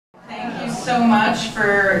so much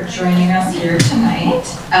for joining us here tonight.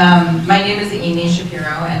 My name is Amy Shapiro,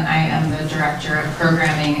 and I am the Director of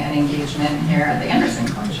Programming and Engagement here at the Anderson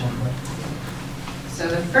Collection. So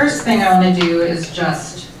the first thing I want to do is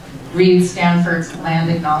just read Stanford's land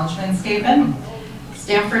acknowledgement statement.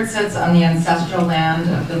 Stanford sits on the ancestral land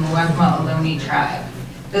of the Muwekma Ohlone tribe.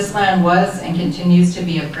 This land was and continues to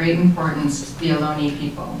be of great importance to the Ohlone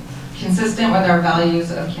people. Consistent with our values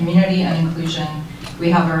of community and inclusion, we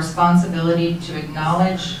have a responsibility to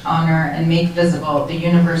acknowledge, honor, and make visible the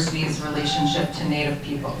university's relationship to Native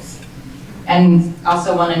peoples. And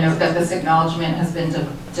also want to note that this acknowledgement has been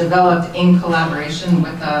developed in collaboration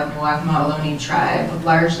with the Muwekma Ohlone tribe,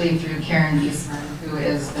 largely through Karen Biesman, who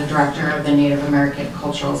is the director of the Native American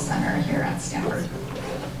Cultural Center here at Stanford.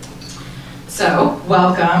 So,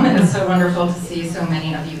 welcome. It is so wonderful to see so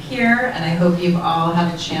many of you here, and I hope you've all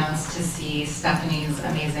had a chance to see Stephanie's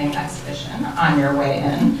amazing exhibition on your way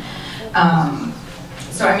in.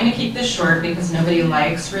 So I'm going to keep this short because nobody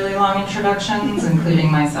likes really long introductions,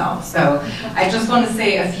 including myself. So I just want to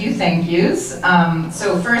say a few thank yous.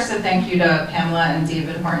 So first, a thank you to Pamela and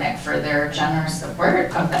David Hornick for their generous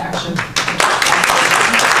support of the action.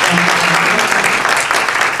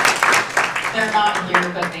 They're not here,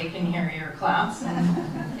 but they can hear your claps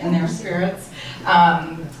in their spirits.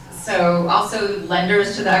 So also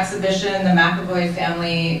lenders to the exhibition, the McAvoy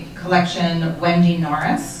Family Collection, Wendy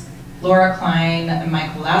Norris, Laura Klein, and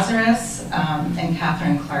Michael Lazarus, and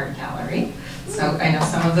Catherine Clark Gallery. So I know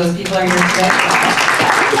some of those people are here today.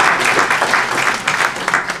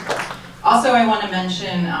 Also, I want to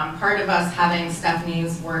mention part of us having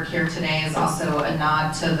Stephanie's work here today is also a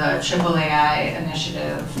nod to the AAAI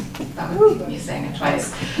initiative, that would be me saying it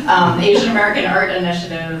twice, Asian American Art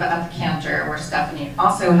Initiative at the Cantor, where Stephanie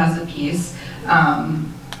also has a piece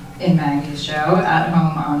in Maggie's show, At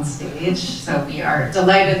Home on Stage. So we are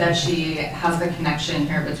delighted that she has the connection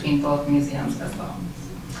here between both museums as well.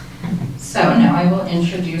 So now I will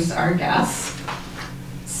introduce our guests.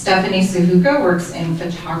 Stephanie Syjuco works in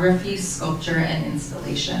photography, sculpture, and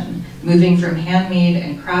installation, moving from handmade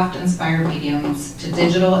and craft-inspired mediums to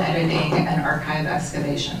digital editing and archive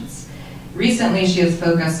excavations. Recently, she has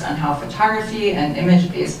focused on how photography and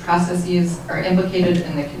image-based processes are implicated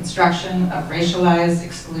in the construction of racialized,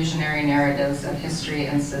 exclusionary narratives of history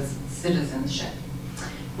and citizenship.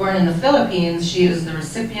 Born in the Philippines, she is the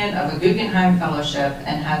recipient of a Guggenheim Fellowship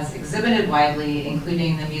and has exhibited widely,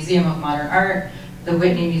 including the Museum of Modern Art, the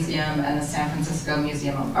Whitney Museum, and the San Francisco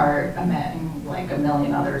Museum of Art, among like a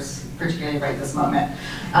million others, particularly right this moment.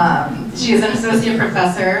 She is an associate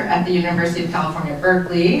professor at the University of California,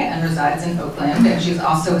 Berkeley, and resides in Oakland, and she's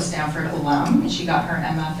also a Stanford alum. She got her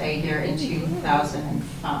MFA here in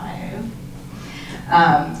 2005.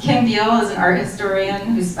 Kim Beil is an art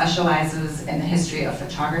historian who specializes in the history of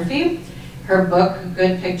photography. Her book,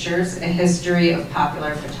 Good Pictures, A History of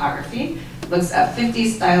Popular Photography, looks at 50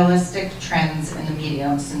 stylistic trends in the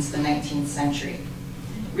medium since the 19th century.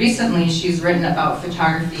 Recently, she's written about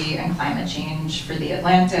photography and climate change for The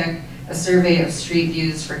Atlantic, a survey of street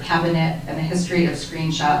views for Cabinet, and a history of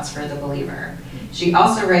screenshots for The Believer. She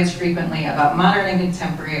also writes frequently about modern and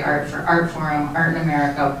contemporary art for Artforum, Art in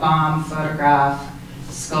America, Bomb, Photograph,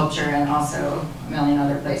 Sculpture, and also a million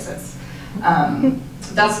other places.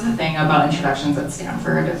 That's the thing about introductions at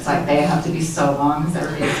Stanford. It's like they have to be so long because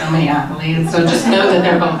everybody has so many accolades. So just know that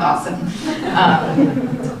they're both awesome.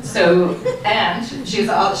 And she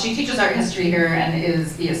teaches art history here and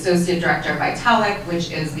is the associate director of Italic,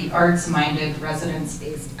 which is the arts-minded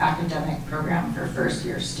residence-based academic program for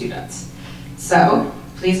first-year students. So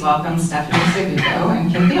please welcome Stephanie Syjuco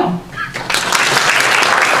and Kim Beil.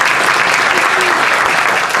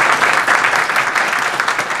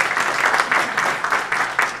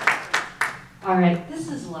 All right, this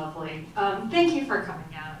is lovely. Thank you for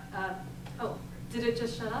coming out. Oh, did it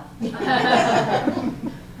just shut up? Let's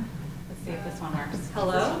see if this one works.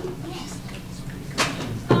 Hello?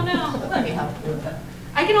 Oh no. Let me help you with it.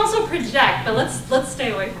 I can also project, but let's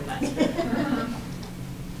stay away from that.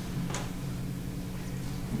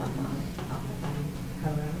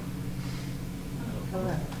 Hello.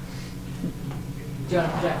 Hello. Do you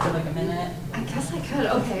want to project for like a minute? I guess I could.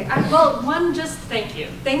 Okay. Well, just thank you.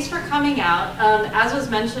 Thanks for coming out. As was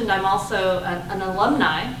mentioned, I'm also an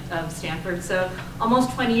alumni of Stanford, so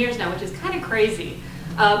almost 20 years now, which is kind of crazy.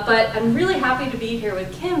 But I'm really happy to be here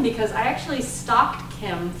with Kim because I actually stalked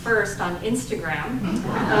Kim first on Instagram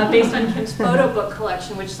based on Kim's photo book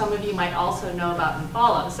collection, which some of you might also know about and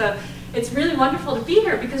follow. So it's really wonderful to be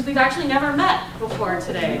here because we've actually never met before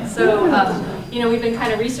today. So, you know, we've been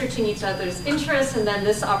kind of researching each other's interests, and then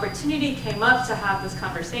this opportunity came up to have this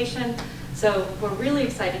conversation. So we're really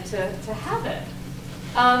excited to have it.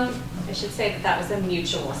 I should say that was a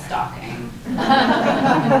mutual stalking.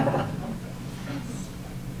 And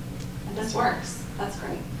this works. That's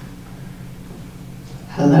great.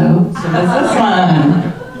 Hello. So what's this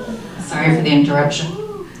one? Sorry for the interruption.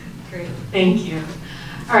 Great. Thank you.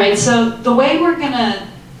 All right. So the way we're going to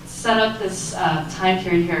set up this time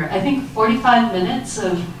period here, I think 45 minutes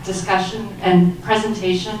of discussion and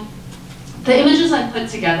presentation. The images I put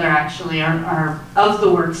together actually are of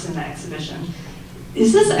the works in the exhibition.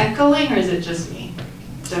 Is this echoing or is it just me?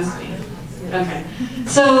 Just me. Okay.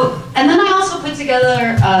 So, and then I also put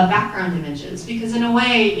together background images because in a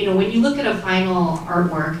way, you know, when you look at a final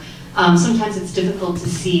artwork, sometimes it's difficult to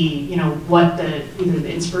see, you know, what either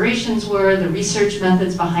the inspirations were, the research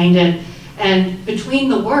methods behind it. And between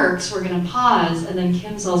the works, we're going to pause, and then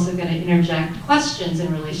Kim's also going to interject questions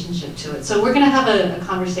in relationship to it. So we're going to have a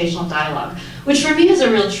conversational dialogue, which for me is a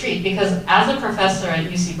real treat, because as a professor at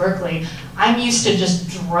UC Berkeley, I'm used to just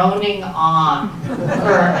droning on for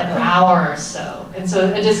an hour or so. And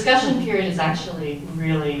so a discussion period is actually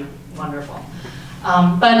really wonderful.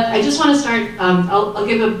 But I just want to start, I'll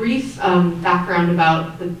give a brief background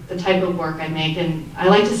about the type of work I make. And I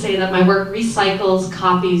like to say that my work recycles,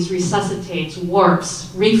 copies, resuscitates,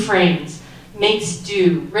 warps, reframes, makes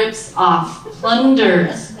do, rips off,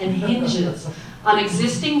 plunders, and hinges on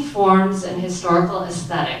existing forms and historical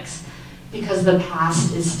aesthetics, because the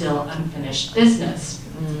past is still unfinished business.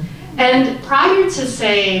 And prior to,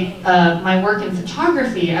 say, my work in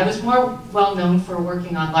photography, I was more well known for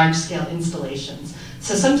working on large-scale installations.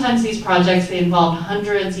 So sometimes these projects, they involved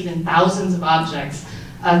hundreds, even thousands of objects,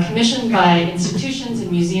 commissioned by institutions and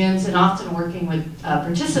museums, and often working with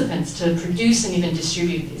participants to produce and even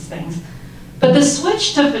distribute these things. But the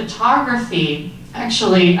switch to photography,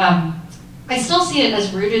 actually, I still see it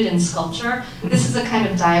as rooted in sculpture. This is a kind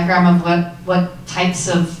of diagram of what types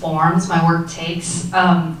of forms my work takes.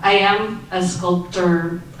 I am a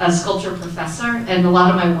sculpture professor, and a lot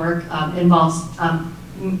of my work involves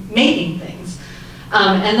making things.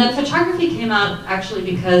 And then photography came out actually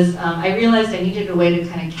because I realized I needed a way to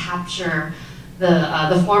kind of capture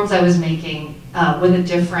the forms I was making with a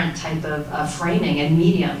different type of framing and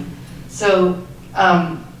medium. So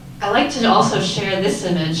I like to also share this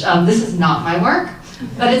image. This is not my work,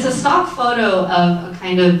 but it's a stock photo of a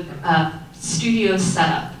kind of studio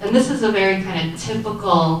setup. And this is a very kind of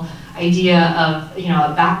typical idea of, you know,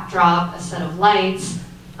 a backdrop, a set of lights,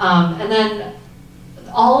 and then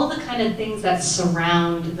all of the kind of things that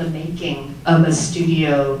surround the making of a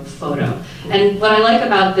studio photo. And what I like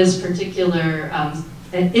about this particular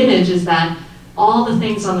image is that all the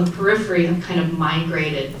things on the periphery have kind of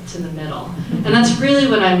migrated to the middle. And that's really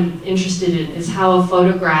what I'm interested in, is how a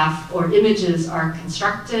photograph or images are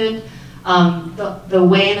constructed, the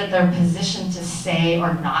way that they're positioned to say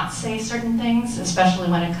or not say certain things, especially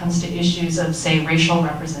when it comes to issues of, say, racial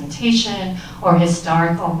representation or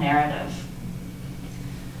historical narrative.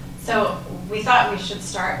 So we thought we should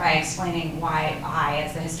start by explaining why I,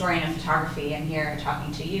 as a historian of photography, am here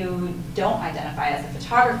talking to you who don't identify as a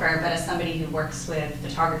photographer, but as somebody who works with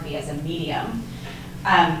photography as a medium.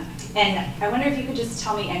 And I wonder if you could just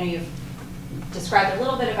tell me, I know you've described a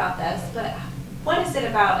little bit about this, but what is it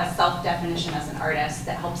about a self-definition as an artist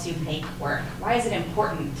that helps you make work? Why is it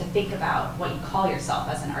important to think about what you call yourself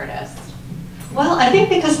as an artist? Well, I think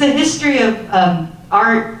because the history of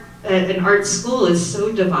art, an art school, is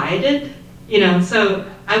so divided, you know. So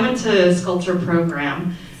I went to a sculpture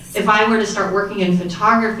program. If I were to start working in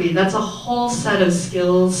photography, that's a whole set of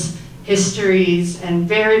skills, histories, and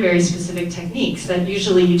very, very specific techniques that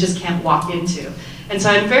usually you just can't walk into. And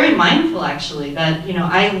so I'm very mindful, actually, that, you know,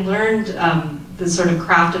 I learned the sort of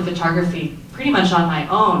craft of photography pretty much on my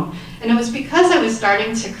own. And it was because I was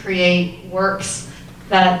starting to create works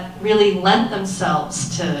that really lent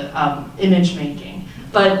themselves to image making.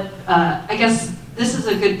 But I guess this is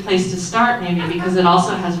a good place to start, maybe, because it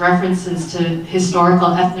also has references to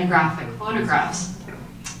historical ethnographic photographs.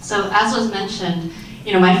 So as was mentioned,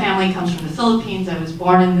 you know, my family comes from the Philippines. I was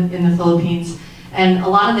born in the Philippines. And a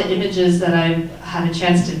lot of the images that I've had a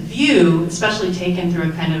chance to view, especially taken through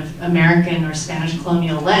a kind of American or Spanish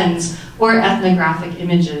colonial lens, were ethnographic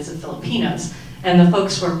images of Filipinos. And the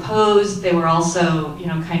folks were posed. They were also, you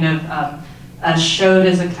know, kind of showed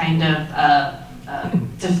as a kind of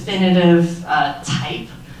definitive type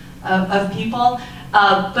of people.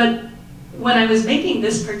 But when I was making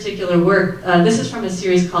this particular work, this is from a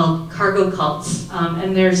series called Cargo Cults,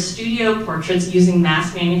 and they're studio portraits using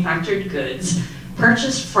mass manufactured goods,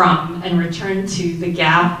 purchased from and returned to The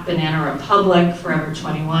Gap, Banana Republic, Forever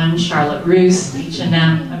 21, Charlotte Russe,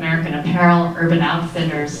 H&M, American Apparel, Urban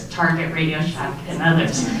Outfitters, Target, Radio Shack, and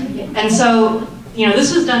others. And so,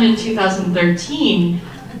 this was done in 2013,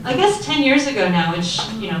 I guess 10 years ago now, which,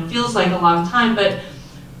 feels like a long time, but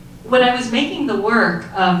when I was making the work,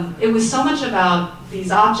 it was so much about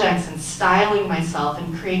these objects and styling myself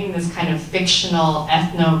and creating this kind of fictional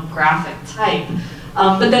ethnographic type.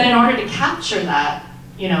 But then in order to capture that,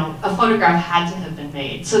 a photograph had to have been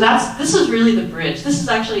made. So this was really the bridge. This is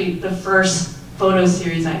actually the first photo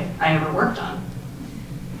series I ever worked on.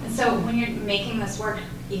 And so when you're making this work,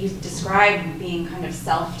 you described being kind of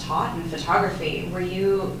self-taught in photography. Were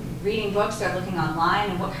you reading books or looking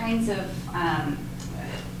online? And what kinds of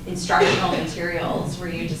instructional materials were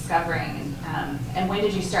you discovering? And when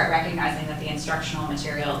did you start recognizing that the instructional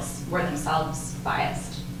materials were themselves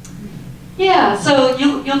biased? Yeah, so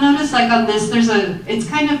you'll notice like on this, it's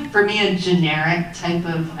kind of, for me, a generic type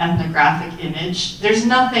of ethnographic image. There's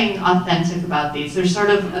nothing authentic about these. They're sort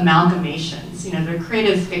of amalgamations. They're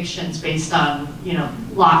creative fictions based on,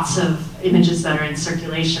 lots of images that are in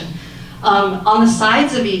circulation. On the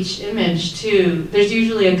sides of each image, too, there's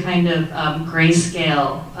usually a kind of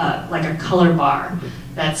grayscale, like a color bar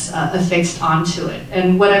that's affixed onto it.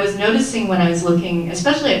 And what I was noticing when I was looking,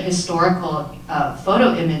 especially at historical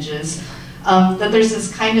photo images, that there's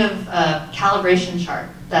this kind of calibration chart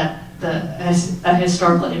that a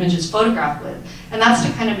historical image is photographed with. And that's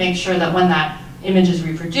to kind of make sure that when that image is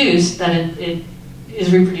reproduced, that it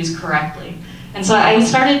is reproduced correctly. And so I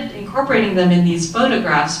started incorporating them in these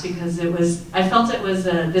photographs because I felt it was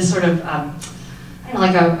this sort of, I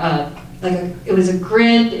don't know, it was a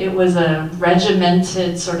grid, it was a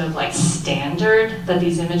regimented sort of like standard that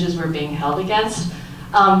these images were being held against.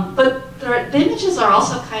 But the images are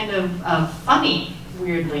also kind of funny,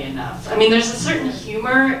 weirdly enough. I mean, there's a certain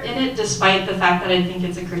humor in it, despite the fact that I think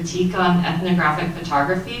it's a critique on ethnographic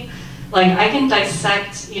photography. Like, I can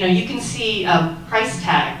dissect, you can see price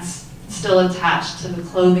tags still attached to the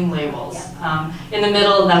clothing labels. In the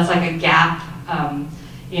middle, that's like a Gap,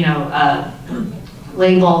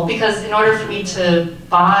 label, because in order for me to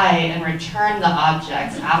buy and return the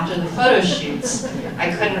objects after the photo shoots,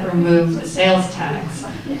 I couldn't remove the sales tags.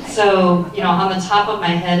 So, on the top of my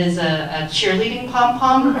head is a cheerleading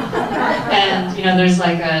pom-pom, and there's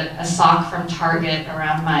like a sock from Target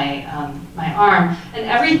around my my arm, and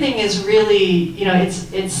everything is really,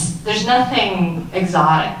 there's nothing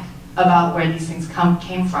exotic about where these things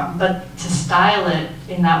came from, but to style it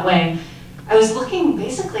in that way, I was looking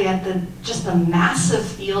basically at just the massive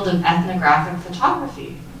field of ethnographic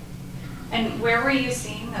photography. And where were you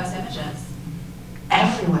seeing those images?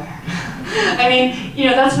 Everywhere. I mean,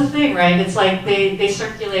 that's the thing, right? It's like they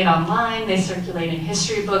circulate online, they circulate in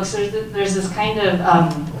history books. There's this kind of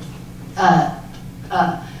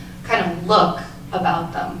look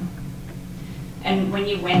about them. And when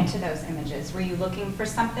you went to those images, were you looking for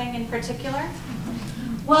something in particular?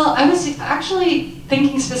 Well, I was actually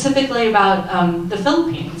thinking specifically about the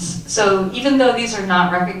Philippines. So even though these are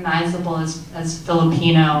not recognizable as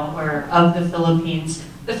Filipino or of the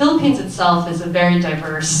Philippines itself is a very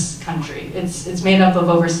diverse country. It's made up of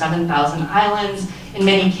over 7,000 islands. In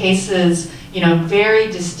many cases,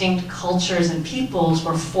 very distinct cultures and peoples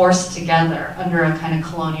were forced together under a kind of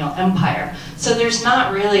colonial empire. So there's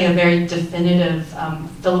not really a very definitive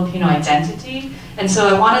Filipino identity. And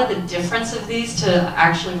so I wanted the difference of these to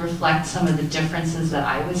actually reflect some of the differences that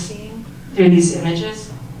I was seeing through these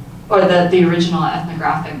images, or the original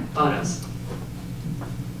ethnographic photos.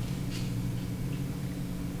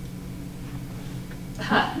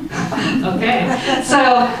 Okay,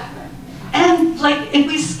 so, and like if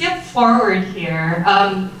we skip forward here,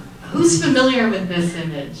 who's familiar with this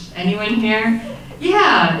image? Anyone here?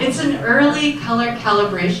 Yeah, it's an early color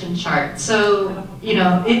calibration chart. So,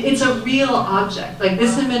 it's a real object. Like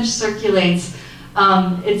this image circulates,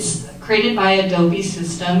 it's created by Adobe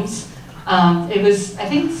Systems. It was, I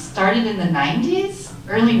think, started in the 90s,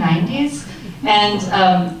 early 90s. And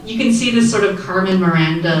you can see this sort of Carmen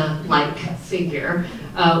Miranda-like figure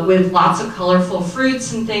with lots of colorful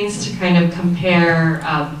fruits and things to kind of compare,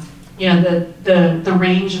 the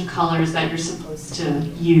range of colors that you're supposed to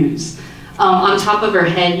use. On top of her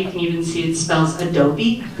head, you can even see it spells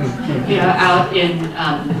Adobe, out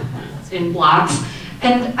in blocks.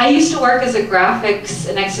 And I used to work as a graphics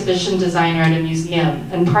and exhibition designer at a museum,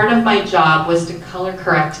 and part of my job was to color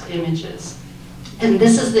correct images. And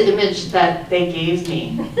this is the image that they gave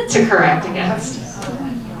me to correct against.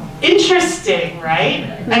 Interesting,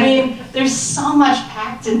 right? I mean, there's so much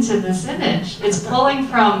packed into this image. It's pulling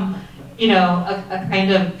from, a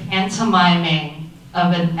kind of pantomiming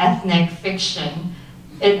of an ethnic fiction.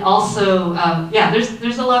 It also, yeah,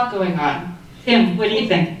 there's a lot going on. Tim, what do you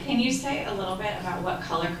think? Can you say a little bit about what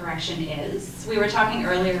color correction is? We were talking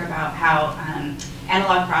earlier about how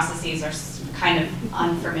analog processes are kind of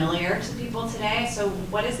unfamiliar to people today. So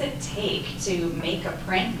what does it take to make a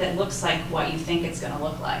print that looks like what you think it's going to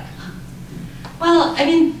look like? Well, I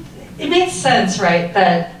mean, it makes sense, right,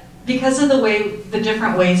 that because of the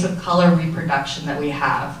different ways of color reproduction that we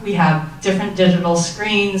have different digital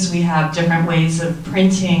screens, we have different ways of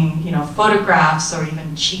printing, photographs or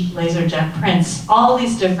even cheap laser jet prints, all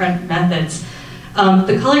these different methods.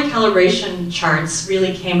 The color calibration charts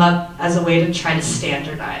really came up as a way to try to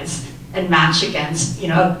standardize and match against,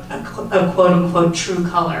 a quote-unquote true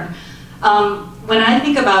color. When I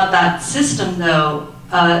think about that system, though,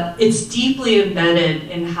 it's deeply embedded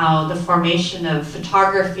in how the formation of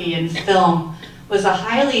photography and film was a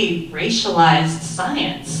highly racialized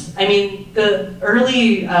science. I mean, the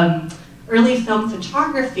early film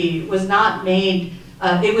photography was not made,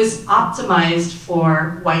 it was optimized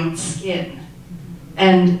for white skin.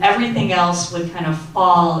 And everything else would kind of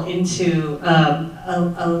fall into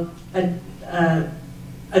a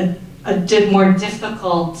more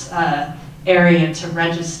difficult area to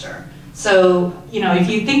register. So, if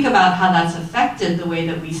you think about how that's affected the way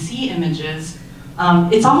that we see images,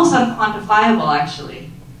 it's almost unquantifiable,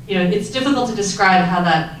 actually. It's difficult to describe how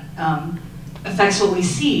that affects what we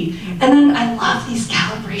see. And then I love these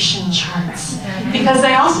calibration charts, because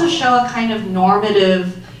they also show a kind of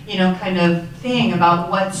normative, kind of thing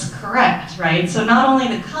about what's correct, right? So not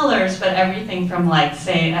only the colors, but everything from, like,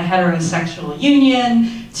 say, a heterosexual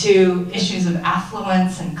union to issues of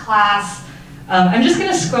affluence and class. I'm just going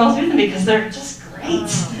to scroll through them because they're just great.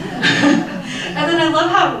 And then I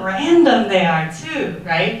love how random they are too,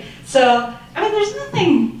 right? So, I mean, there's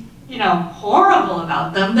nothing, horrible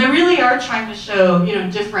about them. They really are trying to show,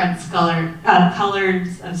 different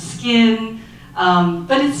colors of skin,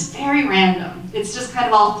 but it's very random. It's just kind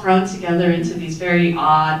of all thrown together into these very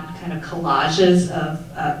odd kind of collages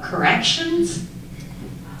of corrections.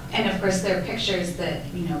 And of course, there are pictures that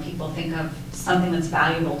people think of something that's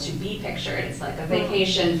valuable to be pictured. It's like a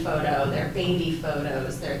vacation photo. They're baby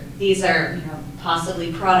photos. These are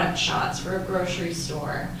possibly product shots for a grocery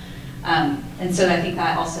store. And so I think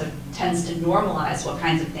that also tends to normalize what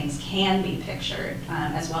kinds of things can be pictured,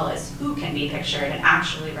 as well as who can be pictured and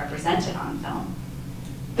actually represented on film.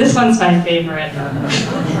 This one's my favorite.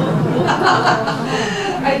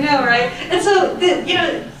 I know, right? And so,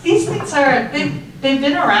 these things are, they've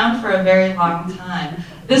been around for a very long time.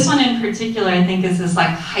 This one in particular, I think, is this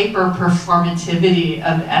like hyper-performativity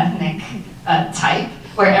of ethnic type,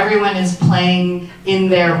 where everyone is playing in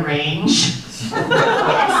their range.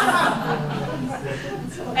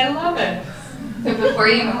 I love it. So before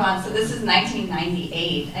you move on, so this is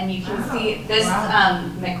 1998, and you can see this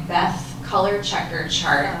Macbeth color checker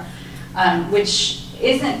chart, which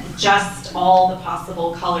isn't just all the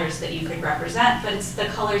possible colors that you could represent, but it's the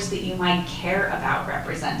colors that you might care about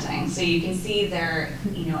representing. So you can see they're,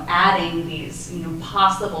 adding these,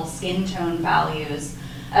 possible skin tone values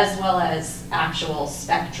as well as actual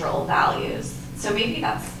spectral values. So maybe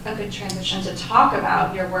that's a good transition to talk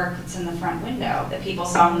about your work that's in the front window that people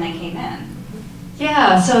saw when they came in.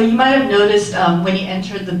 Yeah, so you might have noticed when you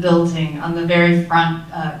entered the building, on the very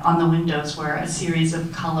front, on the windows were a series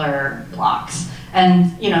of color blocks.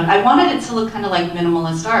 And I wanted it to look kind of like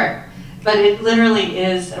minimalist art, but it literally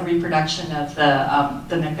is a reproduction of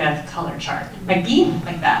the Macbeth color chart. Macbeth,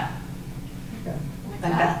 like that. Like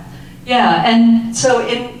that. Yeah, and so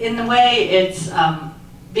in the way it's,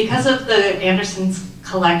 because of the Anderson's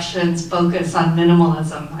collection's focus on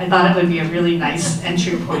minimalism, I thought it would be a really nice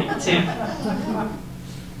entry point too.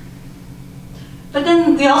 But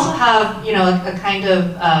then we also have, a kind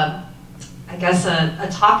of, I guess, a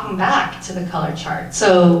talking back to the color chart.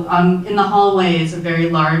 So in the hallway is a very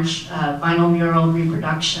large vinyl mural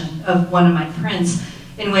reproduction of one of my prints,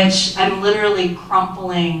 in which I'm literally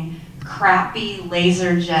crumpling crappy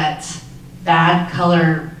laser jet, bad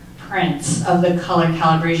color prints of the color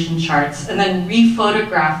calibration charts, and then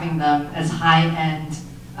re-photographing them as high-end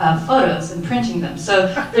photos and printing them.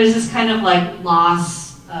 So there's this kind of like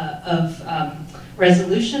loss of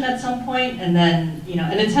resolution at some point, and then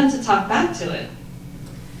an attempt to talk back to it.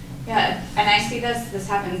 Yeah, and I see this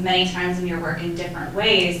happens many times in your work in different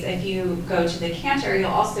ways. If you go to the canter,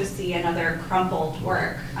 you'll also see another crumpled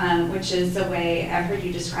work, which is a way, I've heard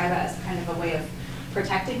you describe it as kind of a way of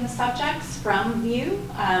protecting the subjects from view,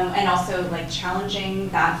 and also like challenging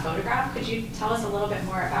that photograph. Could you tell us a little bit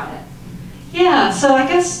more about it? Yeah, so I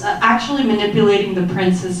guess actually manipulating the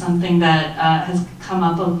prints is something that has come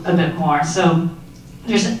up a bit more. So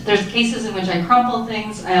there's cases in which I crumple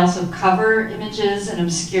things. I also cover images and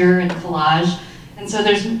obscure and collage. And so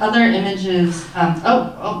there's other images.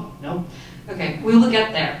 No. Okay, we will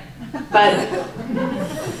get there. But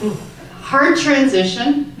hard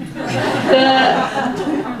transition.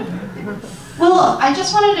 Well, I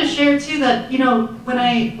just wanted to share too that, you know, when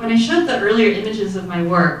I showed the earlier images of my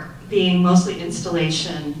work, being mostly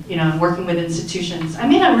installation, you know, and working with institutions, I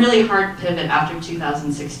made a really hard pivot after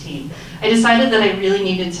 2016. I decided that I really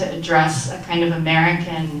needed to address a kind of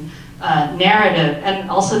American narrative and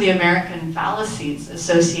also the American fallacies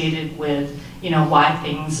associated with, you know, why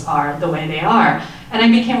things are the way they are. And I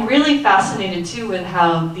became really fascinated too with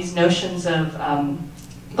how these notions of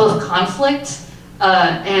both conflict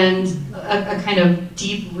and a kind of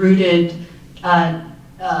deep-rooted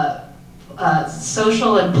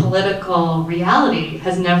social and political reality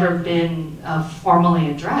has never been formally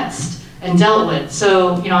addressed and dealt with.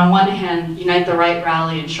 So, you know, on one hand, Unite the Right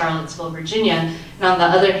rally in Charlottesville, Virginia, and on the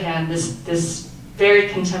other hand, this very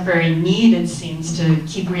contemporary need, it seems, to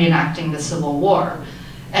keep reenacting the Civil War.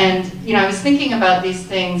 And, you know, I was thinking about these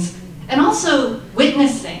things and also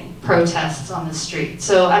witnessing protests on the street.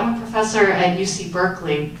 So I'm a professor at UC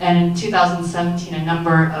Berkeley, and in 2017, a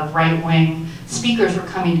number of right-wing speakers were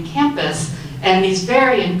coming to campus, and these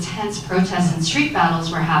very intense protests and street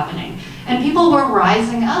battles were happening. And people were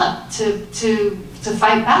rising up to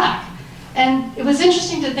fight back. And it was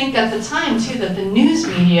interesting to think at the time, too, that the news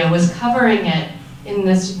media was covering it in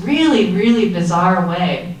this really, really bizarre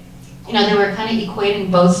way. You know, they were kind of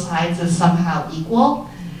equating both sides as somehow equal.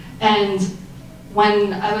 And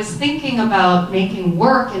when I was thinking about making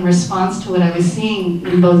work in response to what I was seeing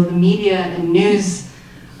in both the media and news,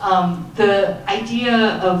 the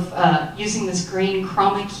idea of using this green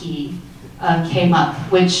chroma key came up,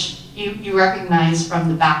 which you recognize from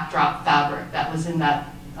the backdrop fabric that was in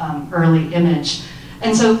that early image.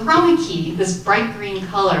 And so chroma key, this bright green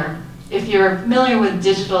color, if you're familiar with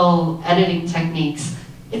digital editing techniques,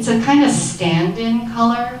 it's a kind of stand-in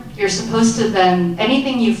color. You're supposed to then,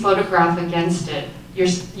 anything you photograph against it,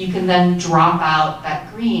 you can then drop out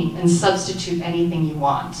that green and substitute anything you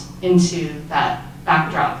want into that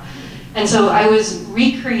backdrop. And so I was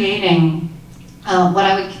recreating what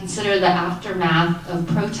I would consider the aftermath of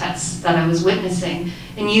protests that I was witnessing,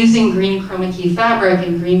 and using green chroma key fabric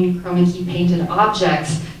and green chroma key painted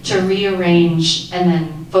objects to rearrange and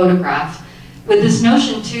then photograph. With this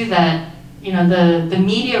notion too that, you know, the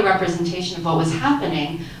media representation of what was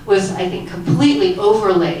happening was, I think, completely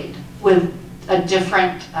overlaid with a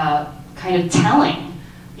different kind of telling,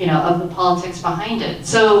 you know, of the politics behind it.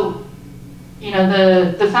 So, you know,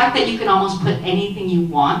 the fact that you can almost put anything you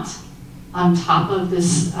want on top of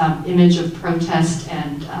this image of protest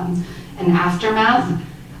and aftermath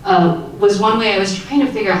was one way I was trying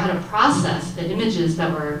to figure out how to process the images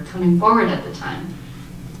that were coming forward at the time.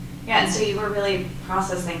 Yeah, and so you were really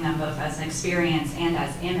processing them both as an experience and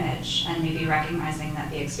as image, and maybe recognizing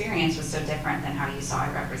that the experience was so different than how you saw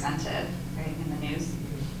it represented, right, in the news.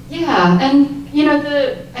 Yeah, and you know,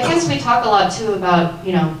 I guess we talk a lot too about,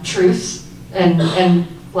 you know, truth and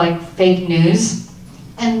like fake news,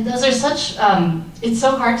 and those are such it's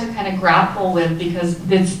so hard to kind of grapple with because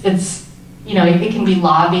it's you know, it can be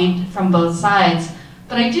lobbied from both sides.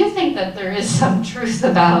 But I do think that there is some truth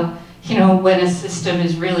about, you know, when a system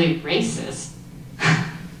is really racist.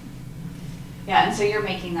 Yeah, and so you're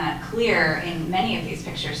making that clear in many of these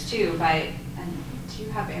pictures too by, and do you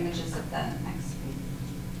have images of the next week?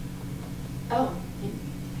 Oh.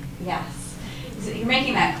 Yes. So you're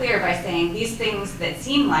making that clear by saying these things that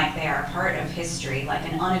seem like they are part of history, like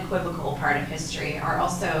an unequivocal part of history, are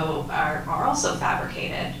also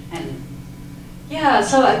fabricated. And yeah,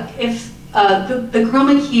 so if the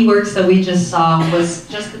chroma key works that we just saw was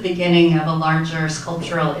just the beginning of a larger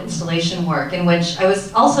sculptural installation work in which I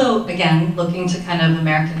was also, again, looking to kind of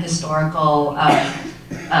American historical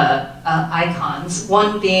icons.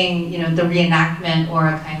 One being, you know, the reenactment or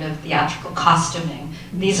a kind of theatrical costuming.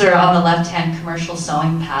 These are on the left-hand commercial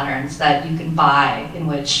sewing patterns that you can buy in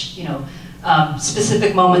which, you know,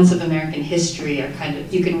 specific moments of American history are kind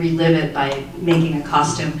of, you can relive it by making a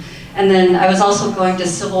costume. And then I was also going to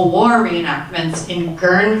Civil War reenactments in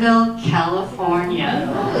Guerneville, California.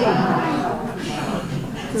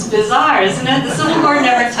 It's bizarre, isn't it? The Civil War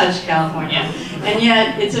never touched California. And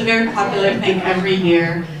yet, it's a very popular thing every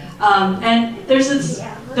year. And there was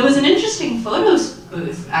an interesting photos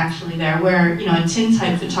booth actually there where, you know, a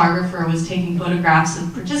tintype photographer was taking photographs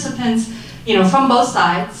of participants, you know, from both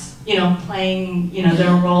sides, you know, playing, you know,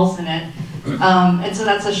 their roles in it. And so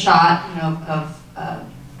that's a shot, you know, of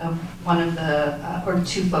one of the, or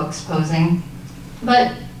two folks posing.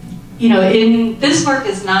 But, you know, in this work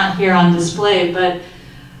is not here on display, but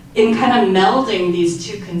in kind of melding these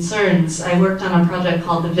two concerns, I worked on a project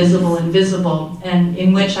called The Visible Invisible, and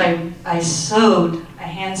in which I hand sewed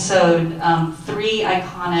 3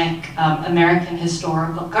 iconic American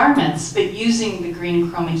historical garments, but using the green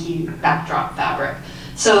chroma key backdrop fabric.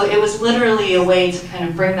 So it was literally a way to kind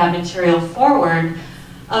of bring that material forward,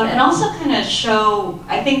 and also kind of show,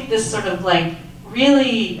 I think, this sort of like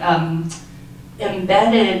really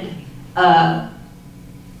embedded kind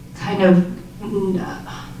of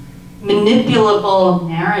manipulable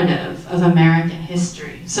narrative of American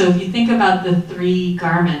history. So if you think about the 3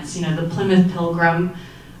 garments, you know, the Plymouth Pilgrim,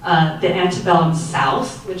 the antebellum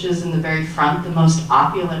South, which is in the very front, the most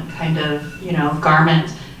opulent kind of, you know,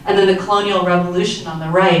 garment, and then the colonial revolution on the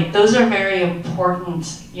right, those are very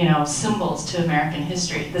important, you know, symbols to American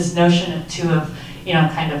history. This notion of you know,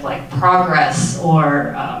 kind of like progress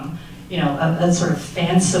or, you know, a sort of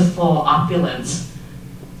fanciful opulence.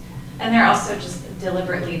 And they're also just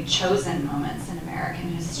deliberately chosen moments in American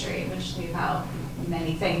history, which leave out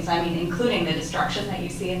many things. I mean, including the destruction that you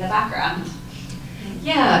see in the background.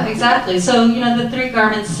 Yeah, exactly. So, you know, the 3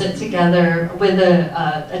 garments sit together with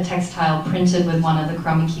a textile printed with one of the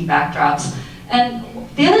chroma key backdrops. And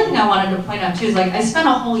the other thing I wanted to point out too is, like, I spent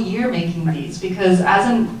a whole year making these because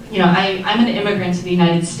I'm an immigrant to the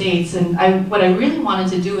United States, and what I really wanted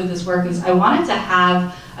to do with this work is I wanted to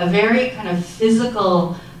have a very kind of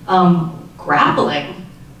physical grappling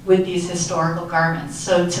with these historical garments.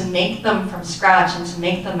 So to make them from scratch and to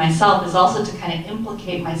make them myself is also to kind of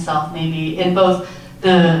implicate myself maybe in both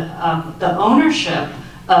the ownership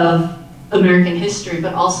of American history,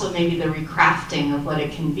 but also maybe the recrafting of what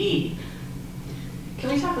it can be. Can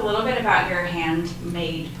we talk a little bit about your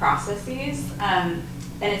handmade processes? And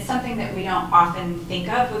it's something that we don't often think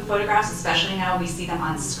of with photographs, especially now we see them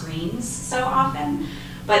on screens so often.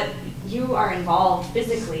 But you are involved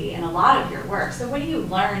physically in a lot of your work. So what do you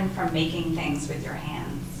learn from making things with your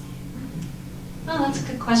hands? Oh, that's a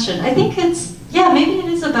good question. I think it's, yeah, maybe it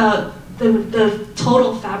is about the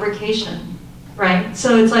total fabrication, right?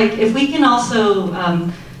 So it's like, if we can also,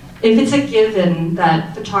 if it's a given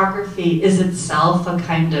that photography is itself a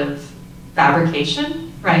kind of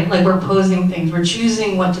fabrication, right? Like we're posing things, we're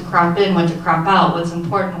choosing what to crop in, what to crop out, what's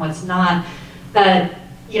important, what's not, that,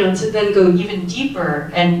 you know, to then go even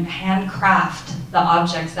deeper and handcraft the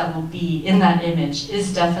objects that will be in that image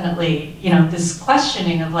is definitely, you know, this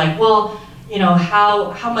questioning of like, well, you know,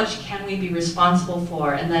 how much can we be responsible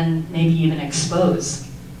for, and then maybe even expose.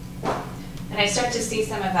 And I start to see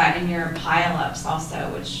some of that in your pile-ups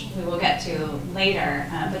also, which we will get to later,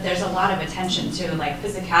 but there's a lot of attention to like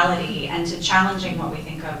physicality and to challenging what we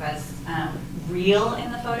think of as real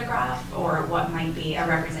in the photograph, or what might be a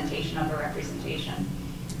representation of a representation.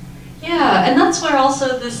 Yeah, and that's where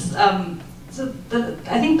also this, I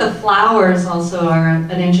think the flowers also are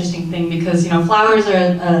an interesting thing, because, you know, flowers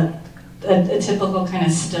are a typical kind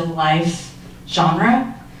of still life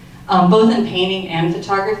genre, both in painting and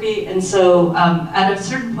photography. And so at a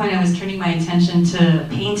certain point I was turning my attention to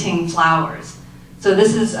painting flowers. So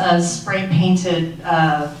this is spray painted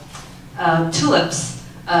tulips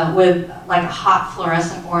with like a hot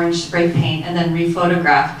fluorescent orange spray paint and then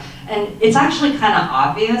rephotographed. And it's actually kind of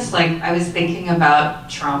obvious, like I was thinking about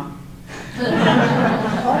Trump.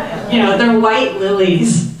 You know, they're white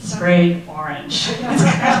lilies sprayed orange.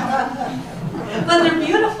 But they're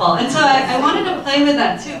beautiful. And so I wanted to play with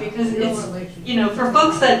that too, because it's, you know, for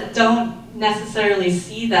folks that don't necessarily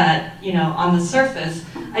see that, you know, on the surface,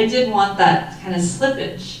 I did want that kind of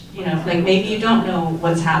slippage, you know, like maybe you don't know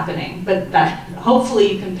what's happening, but that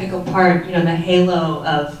hopefully you can pick apart, you know, the halo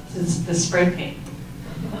of the spray paint.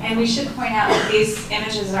 And we should point out that these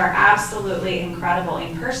images are absolutely incredible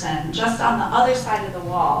in person. Just on the other side of the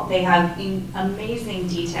wall, they have amazing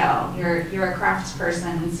detail. You're a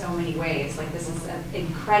craftsperson in so many ways. Like, this is an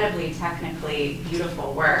incredibly technically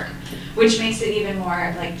beautiful work, which makes it even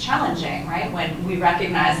more like challenging, right? When we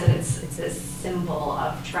recognize that it's a symbol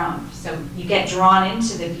of Trump. So you get drawn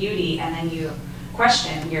into the beauty, and then you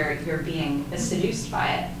question, you're being seduced by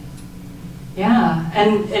it. Yeah,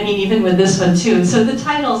 and I mean, even with this one too. So the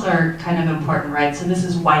titles are kind of important, right? So this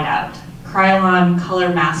is Whiteout. Krylon Color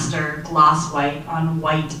Master Gloss White on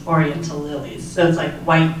White Oriental Lilies. So it's like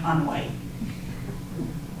white on white.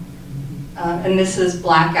 And this is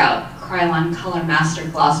Blackout. Krylon Color Master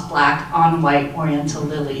Gloss Black on White Oriental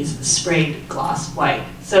Lilies, sprayed gloss white.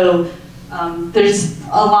 So there's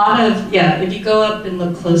a lot of, yeah, if you go up and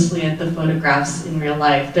look closely at the photographs in real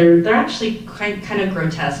life, they're actually kind of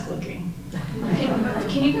grotesque looking.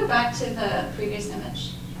 Can you go back to the previous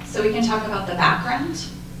image so we can talk about the background?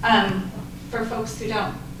 For folks who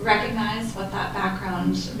don't recognize what that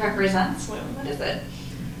background represents? What is it?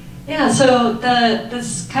 Yeah, so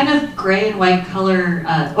this kind of gray and white color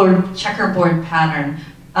or checkerboard pattern,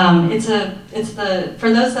 for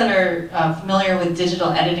those that are familiar with digital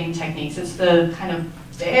editing techniques, it's the kind of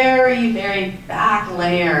very, very back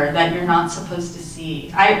layer that you're not supposed to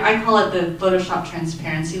see. I call it the Photoshop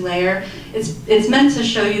transparency layer. It's meant to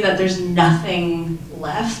show you that there's nothing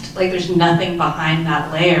left, like there's nothing behind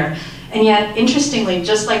that layer. And yet, interestingly,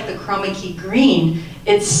 just like the chroma key green,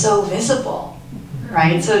 it's so visible,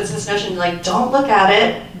 right? So it's this notion like, don't look at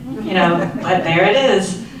it, you know, but there it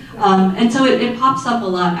is. And so it pops up a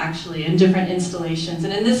lot, actually, in different installations.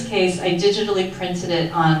 And in this case, I digitally printed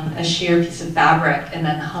it on a sheer piece of fabric and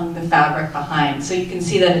then hung the fabric behind. So you can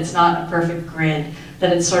see that it's not a perfect grid,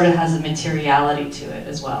 that it sort of has a materiality to it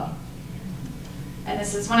as well. And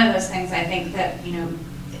this is one of those things I think that, you know,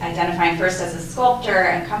 identifying first as a sculptor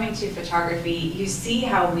and coming to photography, you see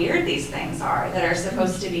how weird these things are that are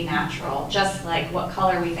supposed to be natural, just like what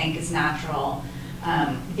color we think is natural.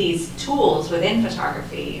 These tools within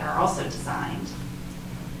photography are also designed.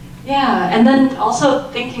 Yeah, and then also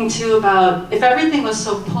thinking too about if everything was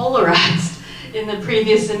so polarized in the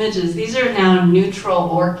previous images, these are now neutral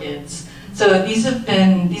orchids. So these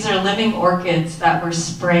are living orchids that were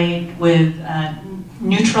sprayed with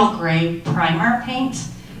neutral gray primer paint.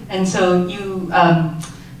 And so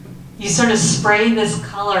you sort of spray this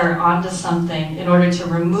color onto something in order to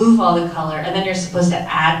remove all the color, and then you're supposed to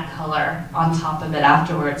add color on top of it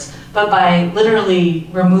afterwards. But by literally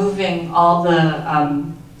removing all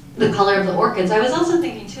the color of the orchids, I was also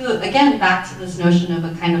thinking too, again, back to this notion of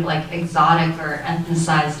a kind of like exotic or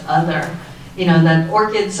ethnicized other. You know, that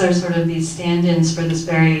orchids are sort of these stand-ins for this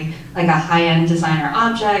very, like a high-end designer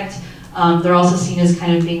object. They're also seen as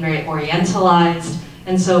kind of being very orientalized.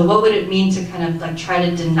 And so what would it mean to kind of like try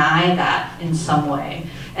to deny that in some way?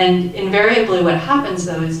 And invariably what happens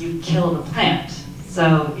though is you kill the plant.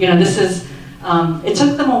 So, you know, this is, it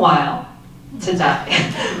took them a while to die,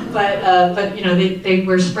 but you know, they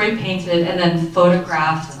were spray painted and then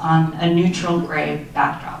photographed on a neutral gray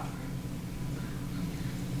backdrop.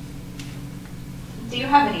 Do you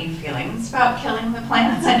have any feelings about killing the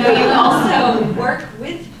plants? I know you also work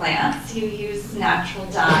with plants. You use natural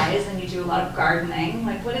dyes and you do a lot of gardening.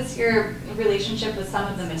 Like, what is your relationship with some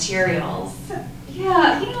of the materials?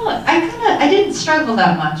 Yeah, you know, I didn't struggle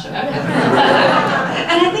that much. And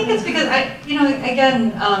I think it's because you know,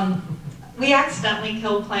 again, we accidentally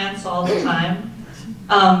kill plants all the time.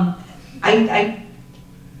 I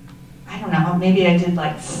don't know, maybe I did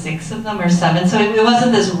like 6 of them or 7, so it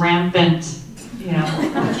wasn't this rampant, you know,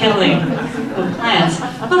 killing of plants.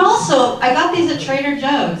 But also, I got these at Trader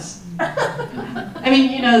Joe's. I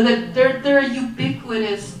mean, you know, they're a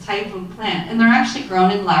ubiquitous type of plant, and they're actually grown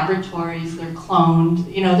in laboratories, they're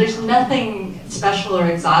cloned. You know, there's nothing special or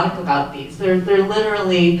exotic about these. They're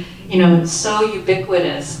literally, you know, so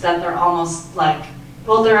ubiquitous that they're almost like,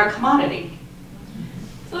 well, they're a commodity.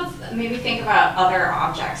 So let's maybe think about other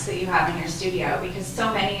objects that you have in your studio, because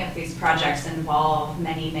so many of these projects involve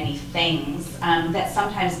many, many things that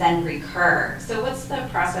sometimes then recur. So what's the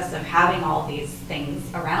process of having all these things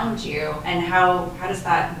around you, and how does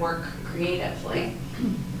that work creatively?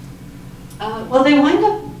 Well, they wind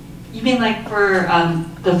up, you mean like for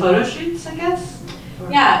the photo shoots, I guess? Or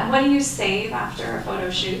yeah, what do you save after a photo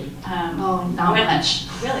shoot? Oh, not much.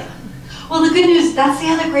 Really? Well, the good news, that's the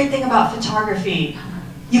other great thing about photography.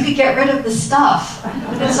 You could get rid of the stuff.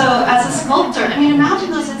 And so as a sculptor, I mean,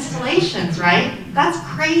 imagine those installations, right? That's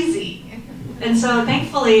crazy. And so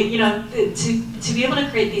thankfully, you know, to be able to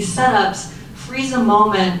create these setups, freeze a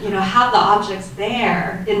moment, you know, have the objects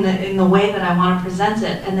there in the way that I want to present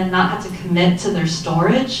it, and then not have to commit to their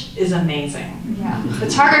storage is amazing. Yeah.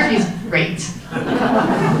 Photography is great.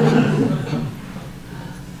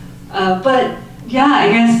 But yeah, I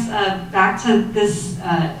guess back to this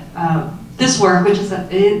this work, which is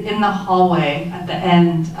in the hallway at the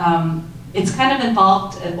end. It's kind of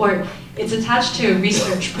involved, or it's attached to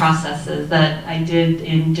research processes that I did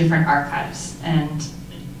in different archives. And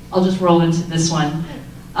I'll just roll into this one.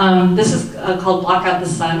 This is called Block Out the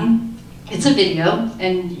Sun. It's a video,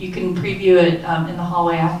 and you can preview it in the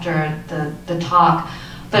hallway after the talk.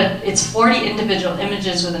 But it's 40 individual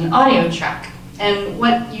images with an audio track. And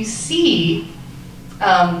what you see,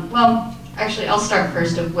 well, actually, I'll start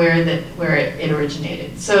first of where it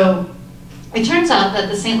originated. So it turns out that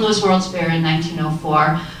the St. Louis World's Fair in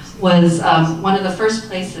 1904 was one of the first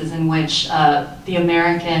places in which the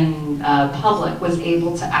American public was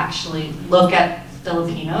able to actually look at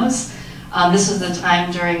Filipinos. This was the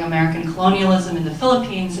time during American colonialism in the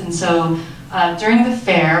Philippines, and so during the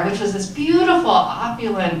fair, which was this beautiful,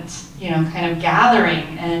 opulent, kind of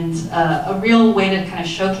gathering and a real way to kind of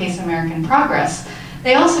showcase American progress.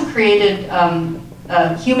 They also created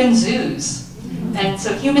human zoos. And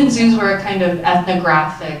so human zoos were a kind of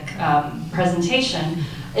ethnographic presentation.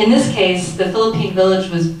 In this case, the Philippine village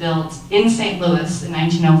was built in St. Louis in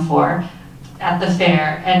 1904 at the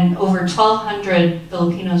fair, and over 1,200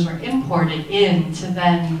 Filipinos were imported in to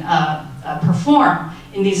then perform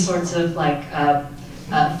in these sorts of like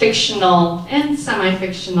fictional and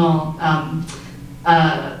semi-fictional, what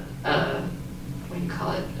do you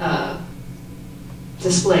call it,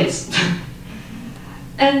 displays.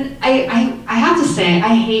 And I have to say,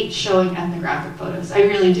 I hate showing ethnographic photos. I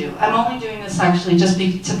really do. I'm only doing this actually just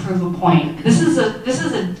to prove a point. This is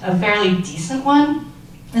a fairly decent one.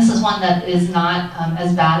 This is one that is not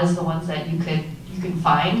as bad as the ones that you can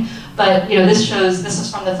find. But this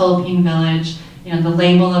is from the Philippine village. The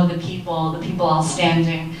label of the people all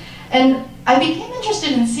standing. And I became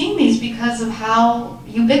interested in seeing these because of how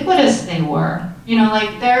ubiquitous they were.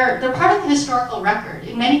 Like they're part of the historical record.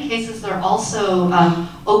 In many cases, they're also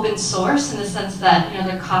open source in the sense that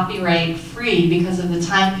they're copyright free because of the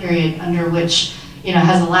time period under which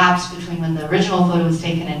has elapsed between when the original photo was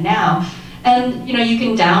taken and now. And you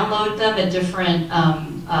can download them at different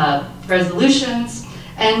resolutions,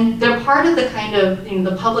 and they're part of the kind of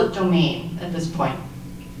the public domain at this point.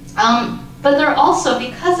 But they're also,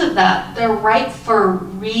 because of that, they're ripe for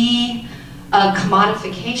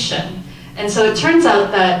commodification. And so it turns out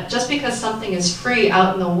that just because something is free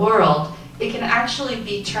out in the world, it can actually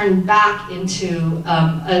be turned back into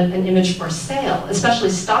an image for sale, especially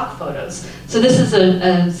stock photos. So this is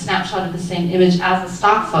a snapshot of the same image as a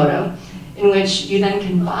stock photo, in which you then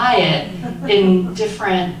can buy it in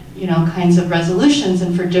different kinds of resolutions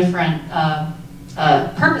and for different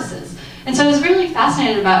purposes. And so I was really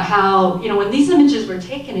fascinated about how when these images were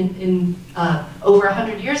taken in over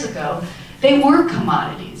 100 years ago, they were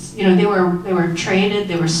commodities. They were traded,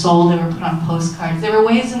 they were sold, they were put on postcards. There were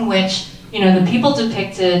ways in which the people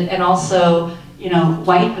depicted, and also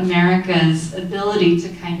white America's ability to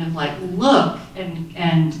kind of like look and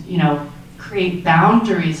create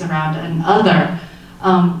boundaries around an other.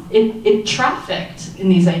 It trafficked in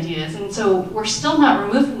these ideas, and so we're still not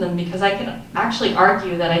removed from them, because I can actually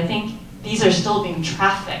argue that I think these are still being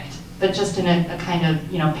trafficked, but just in a kind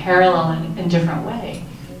of parallel and different way.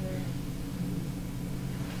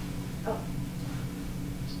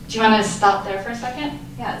 Do you want to stop there for a second?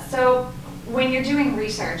 Yeah, so when you're doing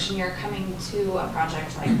research and you're coming to a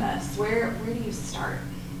project like this, where do you start?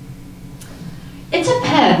 It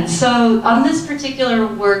depends. So on this particular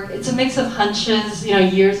work, it's a mix of hunches,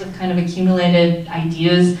 years of kind of accumulated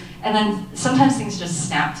ideas, and then sometimes things just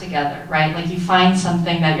snap together, right? Like you find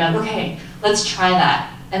something that you're like, okay, let's try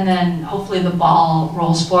that, and then hopefully the ball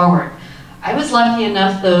rolls forward. I was lucky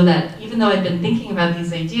enough, though, that even though I'd been thinking about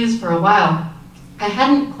these ideas for a while, I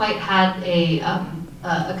hadn't quite had a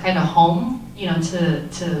kind of home,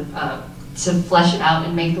 to flesh it out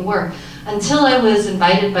and make the work, until I was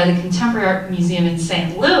invited by the Contemporary Art Museum in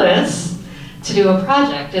St. Louis to do a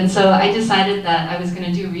project. And so I decided that I was going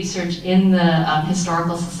to do research in the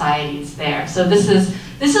historical societies there. So this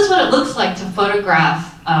is what it looks like to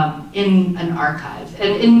photograph in an archive.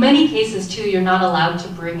 And in many cases, too, you're not allowed to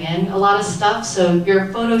bring in a lot of stuff, so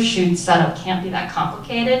your photo shoot setup can't be that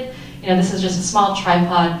complicated. This is just a small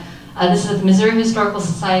tripod. This is at the Missouri Historical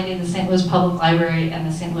Society, the St. Louis Public Library, and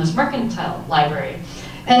the St. Louis Mercantile Library.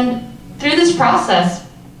 And through this process,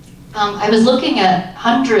 I was looking at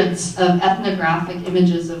hundreds of ethnographic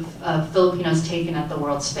images of Filipinos taken at the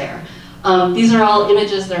World's Fair. These are all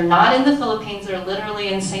images, they're not in the Philippines, they're literally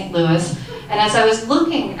in St. Louis. And as I was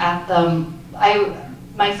looking at them,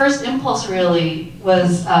 my first impulse really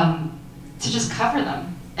was to just cover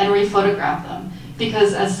them and rephotograph them.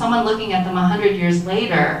 Because as someone looking at them 100 years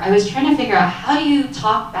later, I was trying to figure out, how do you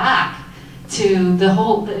talk back to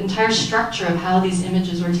the entire structure of how these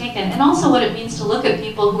images were taken, and also what it means to look at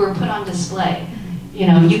people who are put on display.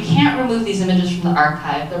 You can't remove these images from the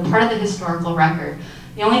archive. They're part of the historical record.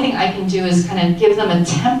 The only thing I can do is kind of give them a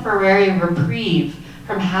temporary reprieve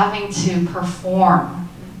from having to perform,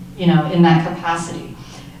 in that capacity.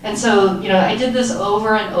 And so, I did this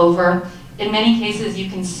over and over. In many cases, you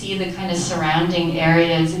can see the kind of surrounding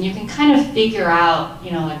areas, and you can kind of figure out,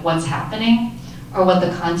 like what's happening or what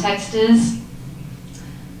the context is.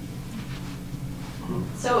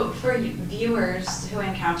 So for viewers who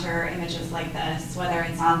encounter images like this, whether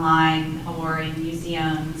it's online or in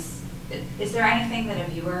museums, is there anything that a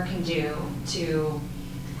viewer can do to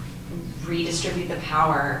redistribute the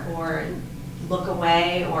power or look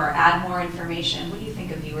away or add more information? What do you think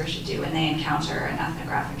think a viewer should do when they encounter an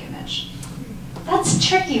ethnographic image? That's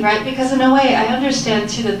tricky, right? Because in a way, I understand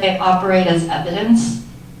too that they operate as evidence,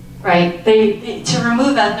 right? To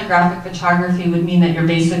remove ethnographic photography would mean that you're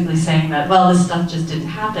basically saying that, well, this stuff just didn't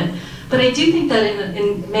happen. But I do think that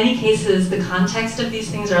in many cases, the context of these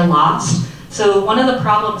things are lost. So one of the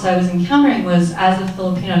problems I was encountering was, as a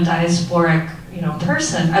Filipino diasporic,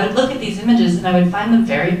 person, I would look at these images and I would find them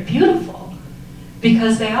very beautiful,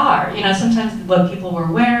 because they are. Sometimes what people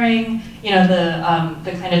were wearing,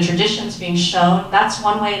 the kind of traditions being shown. That's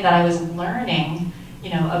one way that I was learning,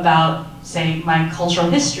 about, say, my cultural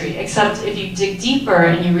history. Except if you dig deeper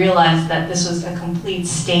and you realize that this was a complete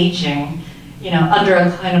staging, under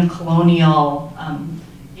a kind of colonial,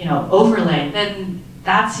 overlay, then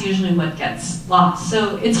that's usually what gets lost.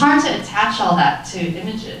 So it's hard to attach all that to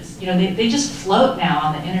images. They just float now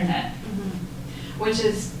on the internet. Mm-hmm. Which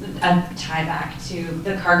is a tie back to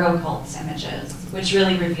the cargo cults images, which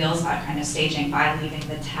really reveals that kind of staging by leaving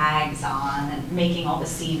the tags on and making all the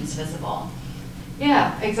seams visible.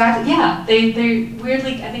 Yeah, exactly. Yeah, they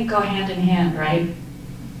weirdly, I think, go hand in hand, right?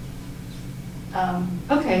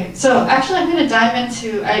 Okay, so actually I'm going to dive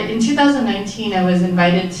into, in 2019 I was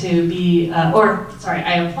invited to be,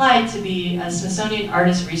 I applied to be a Smithsonian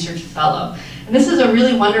Artist Research Fellow. And this is a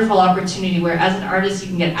really wonderful opportunity where, as an artist, you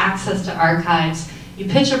can get access to archives, you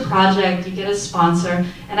pitch a project, you get a sponsor,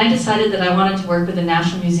 and I decided that I wanted to work with the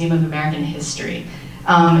National Museum of American History.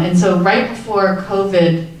 And so right before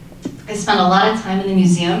COVID, I spent a lot of time in the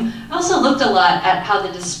museum. I also looked a lot at how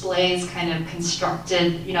the displays kind of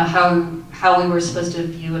constructed, how we were supposed to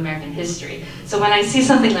view American history. So when I see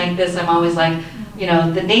something like this, I'm always like,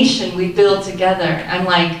 the nation we build together. I'm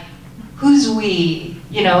like, who's we?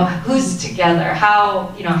 Who's together?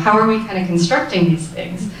 How are we kind of constructing these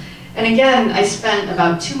things? And again, I spent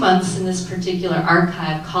about 2 months in this particular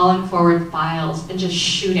archive calling forward files and just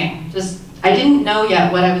shooting. I didn't know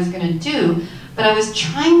yet what I was going to do, but I was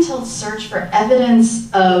trying to search for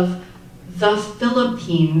evidence of the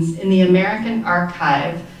Philippines in the American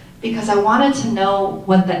archive, because I wanted to know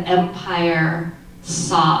what the empire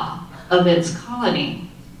saw of its colony,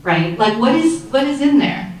 right? Like, what is in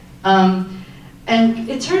there? And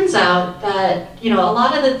it turns out that, a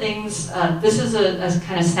lot of the things, this is a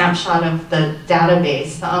kind of snapshot of the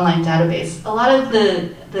database, the online database. A lot of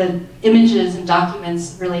the images and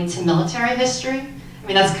documents relate to military history. I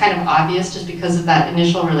mean, that's kind of obvious just because of that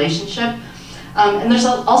initial relationship. And there's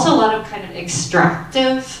also a lot of kind of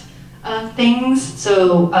extractive things.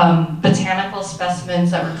 So botanical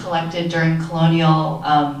specimens that were collected during colonial,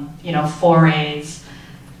 forays,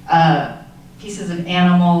 pieces of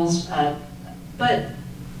animals. But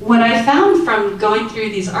what I found from going through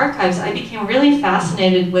these archives, I became really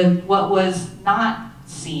fascinated with what was not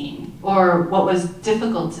seen or what was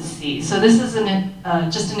difficult to see. So this is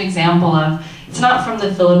just an example of, it's not from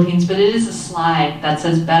the Philippines, but it is a slide that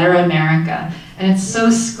says Better America. And it's so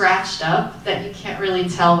scratched up that you can't really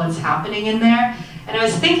tell what's happening in there. And I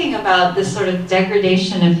was thinking about this sort of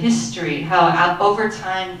degradation of history, how over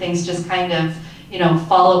time things just kind of,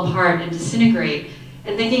 fall apart and disintegrate.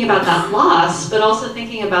 And thinking about that loss, but also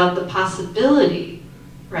thinking about the possibility,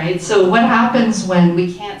 right? So what happens when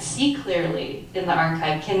we can't see clearly in the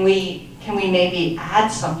archive? Can we maybe add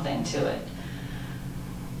something to it?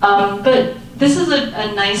 But this is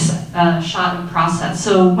a nice shot and process.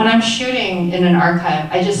 So when I'm shooting in an archive,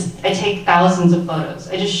 I take thousands of photos.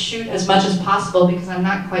 I just shoot as much as possible because I'm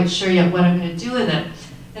not quite sure yet what I'm going to do with it.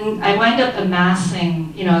 And I wind up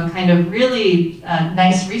amassing, a kind of really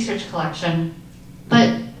nice research collection.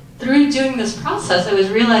 But through doing this process, I was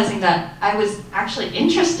realizing that I was actually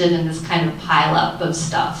interested in this kind of pileup of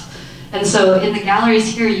stuff. And so in the galleries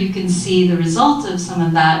here, you can see the result of some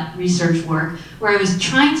of that research work, where I was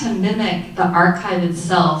trying to mimic the archive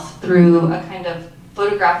itself through a kind of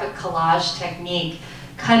photographic collage technique,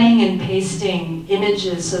 cutting and pasting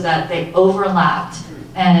images so that they overlapped,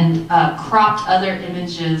 and cropped other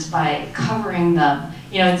images by covering them.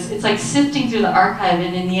 It's like sifting through the archive,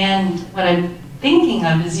 and in the end, what I'm thinking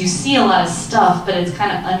of is you see a lot of stuff, but it's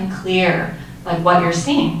kind of unclear, like what you're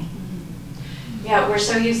seeing. Yeah, we're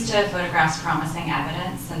so used to photographs promising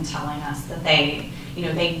evidence and telling us that they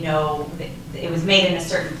know that it was made in a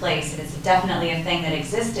certain place, and it's definitely a thing that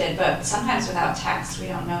existed, but sometimes without text, we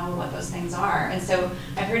don't know what those things are. And so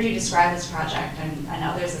I've heard you describe this project and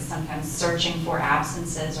others as sometimes searching for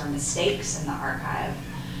absences or mistakes in the archive.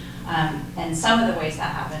 And some of the ways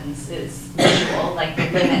that happens is visual, like the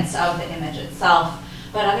limits of the image itself,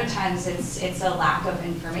 but other times it's a lack of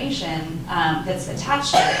information that's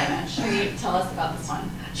attached to the image. Can you tell us about this one?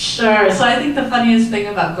 Sure. So I think the funniest thing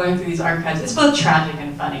about going through these archives, it's both tragic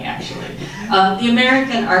and funny, actually. The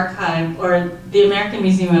American Archive, or the American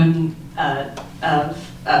Museum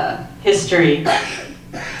of History,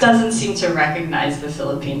 doesn't seem to recognize the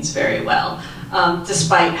Philippines very well,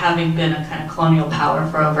 despite having been a kind of colonial power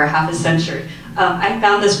for over half a century. I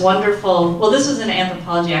found this wonderful, well, this was in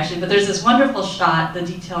anthropology actually, but there's this wonderful shot, the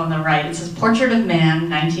detail on the right. It says Portrait of Man,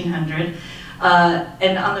 1900.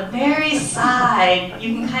 And on the very side,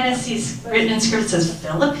 you can kind of see written in script, it says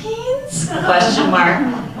Philippines? Question mark.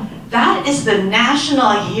 That is the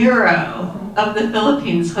national hero of the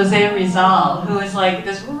Philippines, Jose Rizal, who is like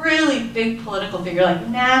this really big political figure, like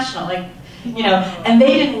national, like, you know, and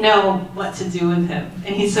they didn't know what to do with him.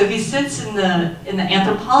 And so he sits in the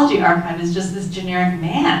anthropology archive as just this generic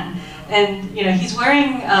man. And you know, he's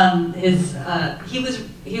wearing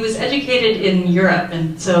he was educated in Europe,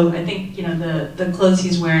 and so I think, you know, the clothes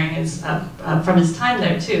he's wearing is from his time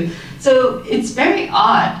there too. So it's very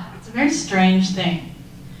odd. It's a very strange thing.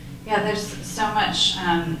 Yeah, there's so much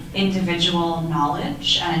individual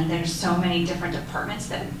knowledge, and there's so many different departments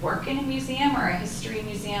that work in a museum, or a history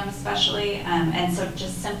museum especially, and so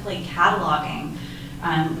just simply cataloging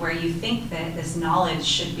where you think that this knowledge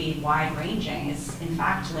should be wide-ranging is in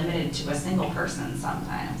fact limited to a single person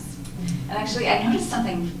sometimes. And actually, I noticed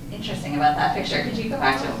something interesting about that picture. Could you go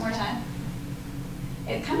back to it one more time?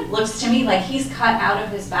 It kind of looks to me like he's cut out of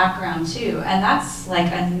his background too, and that's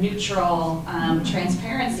like a neutral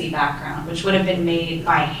transparency background, which would have been made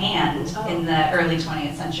by hand in the early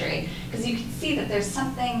 20th century. Because you can see that there's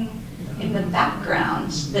something in the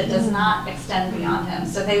background that does not extend beyond him.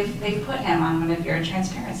 So they've put him on one of your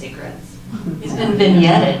transparency grids. He's been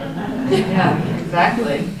vignetted. Yeah,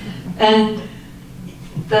 exactly. And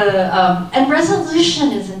and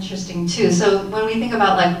resolution is interesting too. So when we think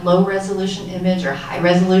about like low resolution image or high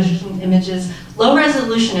resolution images, low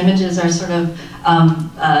resolution images are sort of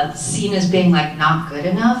seen as being like not good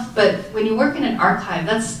enough. But when you work in an archive,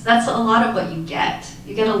 that's a lot of what you get.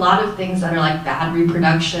 You get a lot of things that are like bad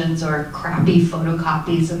reproductions or crappy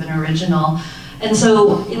photocopies of an original. And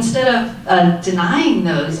so instead of denying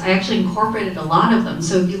those, I actually incorporated a lot of them.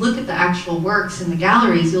 So if you look at the actual works in the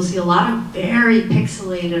galleries, you'll see a lot of very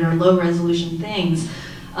pixelated or low resolution things.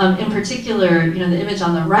 In particular, you know, the image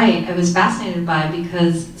on the right, I was fascinated by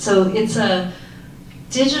because, so it's a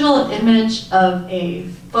digital image of a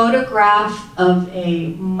photograph of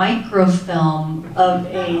a microfilm of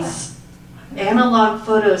a analog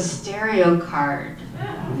photo stereo card.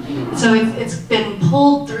 So it's been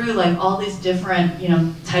pulled through like all these different, you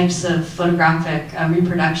know, types of photographic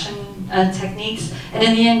reproduction techniques, and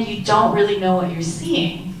in the end, you don't really know what you're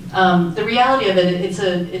seeing. The reality of it, it's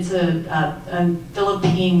a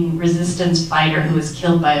Philippine resistance fighter who was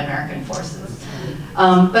killed by American forces.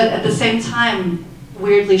 But at the same time,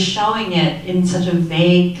 weirdly showing it in such a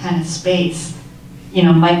vague kind of space, you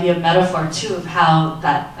know, might be a metaphor too of how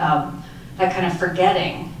that that kind of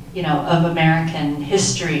forgetting, you know, of American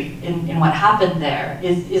history in what happened there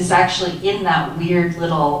is actually in that weird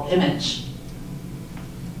little image.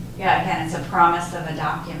 Yeah, again, it's a promise of a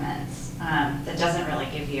document that doesn't really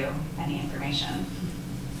give you any information.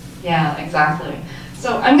 Yeah, exactly.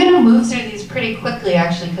 So I'm going to move through these pretty quickly,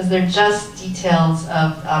 actually, because they're just details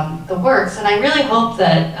of the works, and I really hope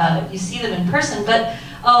that you see them in person. But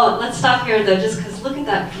oh, let's stop here though, just because look at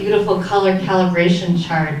that beautiful color calibration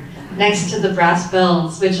chart next to the brass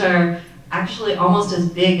bells, which are actually almost as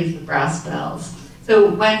big as the brass bells. So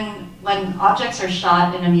when objects are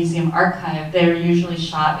shot in a museum archive, they're usually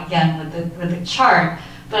shot again with a chart,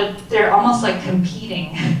 but they're almost like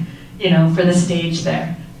competing, you know, for the stage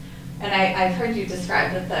there. And I've heard you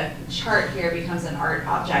describe that the chart here becomes an art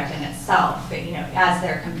object in itself, you know, as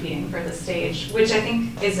they're competing for the stage, which I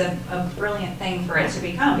think is a brilliant thing for it to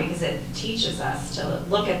become, because it teaches us to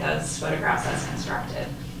look at those photographs as constructed.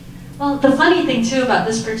 Well, the funny thing too about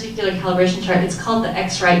this particular calibration chart, it's called the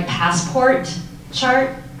X-Rite passport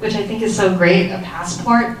chart, which I think is so great, a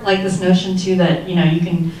passport, like this notion too that, you know, you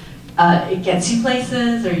can, it gets you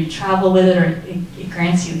places, or you travel with it, or it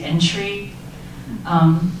grants you entry.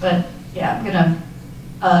 But yeah, I'm gonna,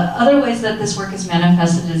 other ways that this work is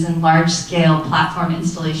manifested is in large-scale platform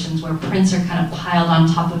installations where prints are kind of piled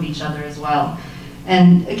on top of each other as well.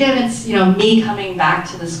 And again, it's, you know, me coming back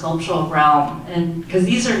to the sculptural realm, and because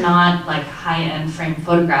these are not like high-end frame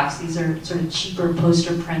photographs, these are sort of cheaper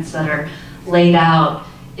poster prints that are laid out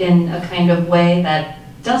in a kind of way that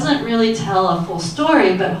doesn't really tell a full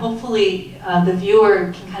story, but hopefully the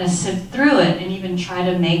viewer can kind of sift through it and even try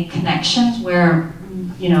to make connections where,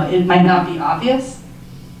 you know, it might not be obvious.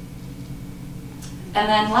 And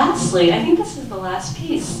then lastly, I think this is the last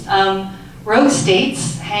piece. Rogue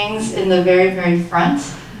States hangs in the very, very front.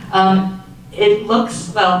 It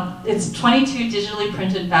looks, well, it's 22 digitally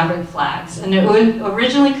printed fabric flags, and it was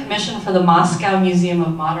originally commissioned for the Moscow Museum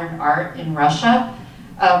of Modern Art in Russia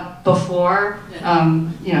before,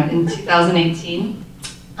 in 2018.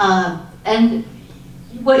 And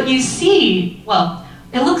what you see, well,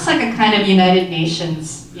 it looks like a kind of United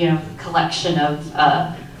Nations, collection of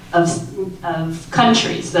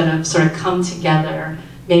countries that have sort of come together,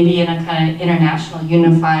 maybe in a kind of international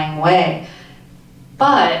unifying way.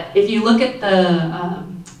 But if you look at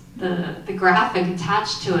the graphic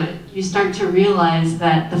attached to it, you start to realize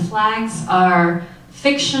that the flags are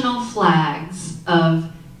fictional flags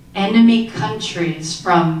of enemy countries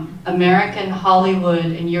from American Hollywood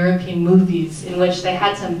and European movies in which they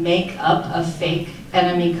had to make up a fake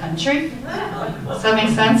enemy country. Does that make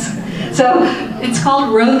sense? So it's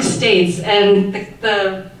called Rogue States, and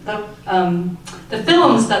the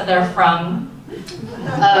films that they're from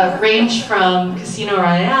range from Casino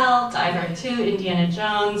Royale to Die Hard 2, Indiana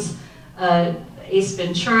Jones, Ace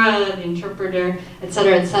Ventura, The Interpreter,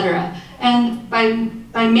 etc., etc. And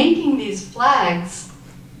by making these flags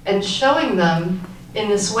and showing them in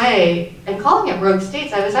this way and calling it Rogue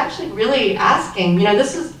States, I was actually really asking, I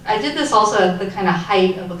did this also at the kind of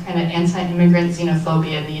height of a kind of anti-immigrant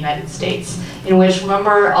xenophobia in the United States, in which,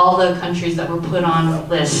 remember all the countries that were put on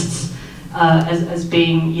lists as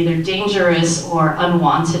being either dangerous or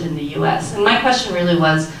unwanted in the US. And my question really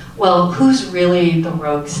was, well, who's really the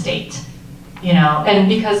rogue state? And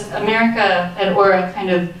because America, or a kind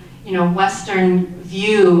of, Western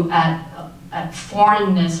view at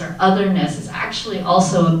foreignness or otherness is actually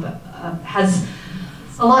also, has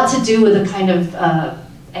a lot to do with a kind of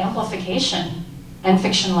amplification and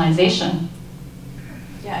fictionalization.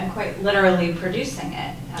 Yeah, and quite literally producing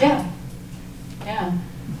it. Yeah.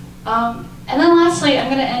 And then lastly, I'm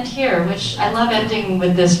going to end here, which I love ending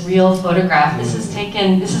with this real photograph. This is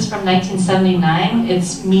from 1979.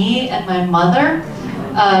 It's me and my mother,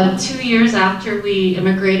 2 years after we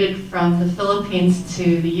immigrated from the Philippines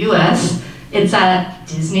to the US. It's at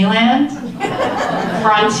Disneyland,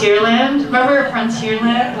 Frontierland. Remember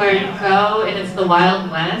Frontierland, where you go and it's the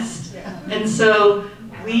Wild West? And so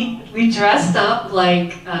we dressed up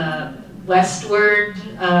like westward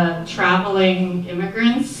traveling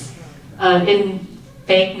immigrants in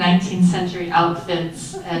fake 19th century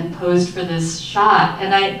outfits and posed for this shot.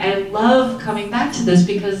 And I love coming back to this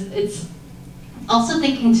because it's also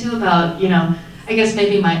thinking too about, I guess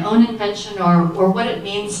maybe my own invention or what it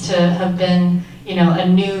means to have been, a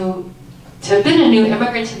new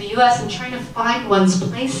immigrant to the US and trying to find one's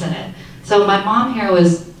place in it. So my mom here I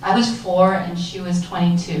was 4 and she was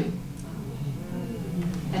 22.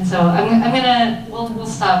 And so we'll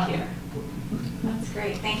stop here. That's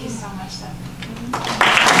great. Thank you so much, Stephanie.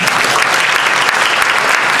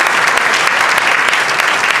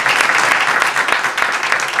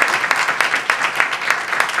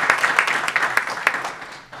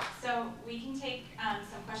 So we can take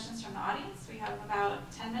some questions from the audience. We have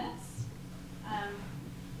about 10 minutes.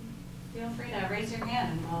 Feel free to raise your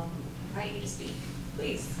hand and we'll invite you to speak.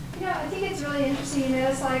 Please. I think it's really interesting. You made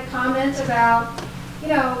a slight comment about,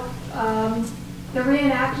 the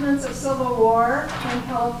reenactments of Civil War in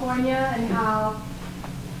California and how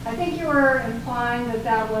I think you were implying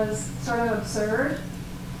that was sort of absurd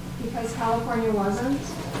because California wasn't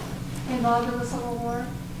involved in the Civil War.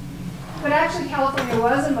 But actually California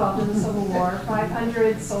was involved in the Civil War.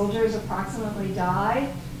 500 soldiers approximately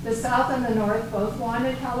died. The South and the North both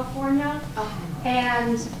wanted California.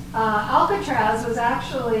 And Alcatraz was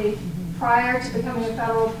actually, prior to becoming a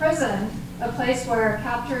federal prison, a place where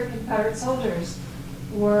captured Confederate soldiers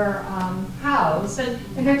were housed.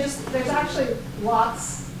 And there's actually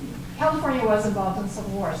lots, California was involved in the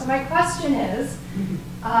Civil War. So my question is,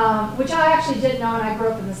 which I actually didn't know, and I grew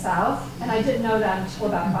up in the South, and I didn't know that until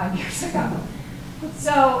about 5 years ago.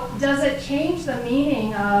 So does it change the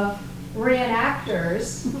meaning of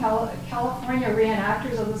reenactors, California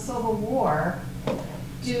reenactors of the Civil War?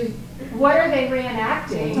 What are they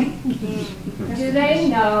reenacting? Do they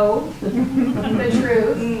know the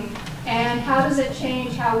truth? And how does it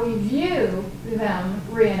change how we view them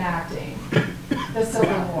reenacting the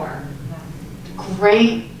Civil War?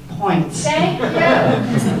 Great points. Thank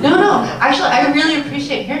you. No, actually, I really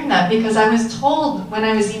appreciate hearing that because I was told when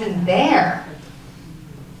I was even there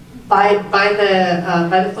by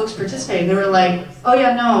the folks participating, they were like, "Oh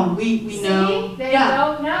yeah, no, we know." See? They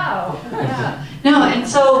don't know. Yeah. No, and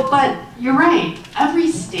so, but you're right. Every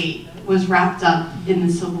state was wrapped up in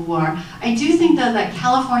the Civil War. I do think though that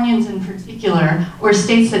Californians in particular, or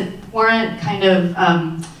states that weren't kind of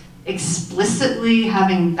explicitly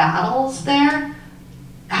having battles there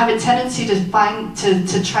have a tendency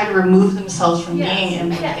to try to remove themselves from being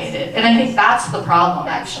implicated. And I think that's the problem,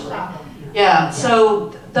 actually. Yeah,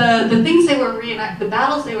 so the things they were the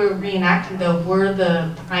battles they were reenacting though were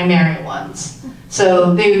the primary ones.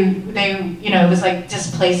 So they you know, it was like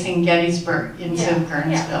displacing Gettysburg into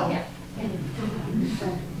Burnsville.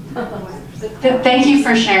 Thank you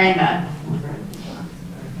for sharing that.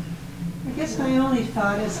 I guess my only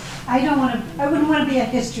thought is I wouldn't want to be a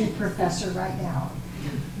history professor right now.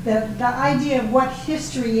 The idea of what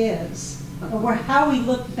history is, or how we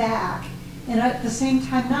look back, and at the same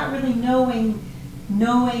time not really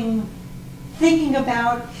thinking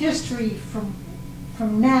about history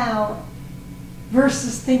from now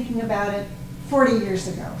versus thinking about it 40 years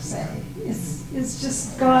ago, say. It's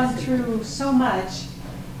just gone through so much,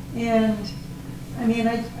 and I mean,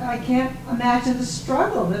 I can't imagine the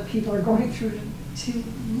struggle that people are going through to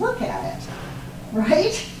look at it,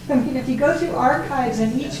 right? I mean, if you go through archives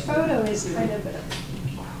and each photo is kind of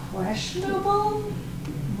questionable.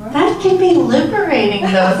 Right? That can be liberating,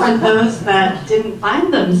 though, for those that didn't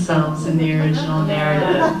find themselves in the original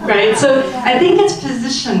narrative, right? So I think it's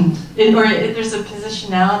positioned, there's a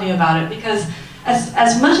positionality about it, because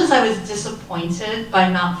as much as I was disappointed by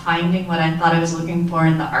not finding what I thought I was looking for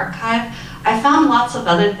in the archive, I found lots of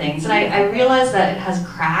other things, and I realized that it has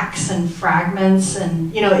cracks and fragments,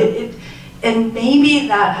 and you know, and maybe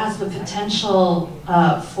that has the potential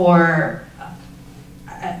for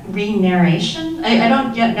re-narration. I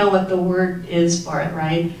don't yet know what the word is for it,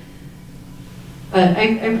 right? But I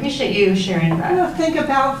appreciate you sharing that. You know, think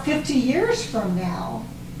about 50 years from now.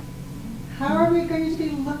 How are we going to be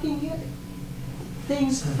looking at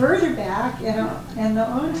things further back in the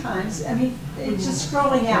own times? I mean, it's just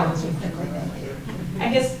scrolling out too quickly.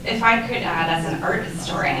 I guess if I could add as an art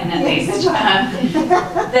historian at least,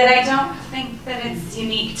 that I don't think that it's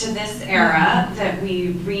unique to this era that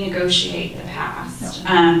we renegotiate the past,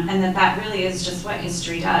 and that really is just what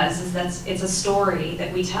history does, is that it's a story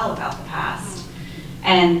that we tell about the past.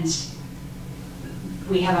 And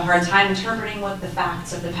we have a hard time interpreting what the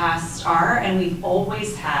facts of the past are, and we've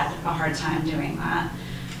always had a hard time doing that.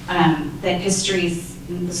 That the stories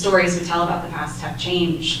we tell about the past have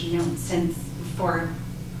changed, you know, for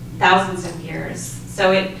thousands of years.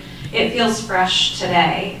 So it feels fresh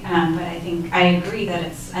today, but I think I agree that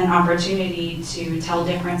it's an opportunity to tell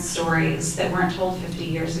different stories that weren't told 50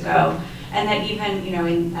 years ago, and that even, you know,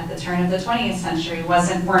 at the turn of the 20th century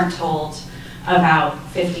weren't told about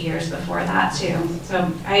 50 years before that too.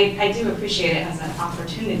 So I do appreciate it as an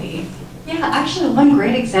opportunity. Yeah, actually one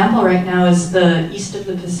great example right now is the East of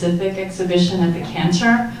the Pacific exhibition at the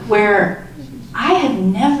Cantor, where I had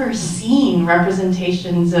never seen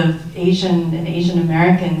representations of Asian and Asian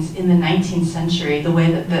Americans in the 19th century, the way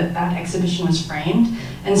that that exhibition was framed.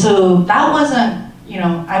 And so that wasn't, you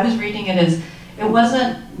know, I was reading it as, it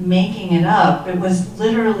wasn't making it up, it was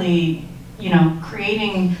literally, you know,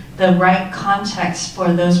 creating the right context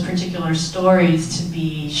for those particular stories to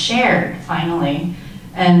be shared, finally.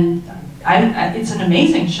 And it's an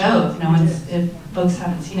amazing show if folks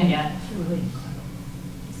haven't seen it yet.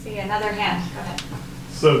 See another hand, go ahead.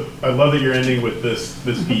 So I love that you're ending with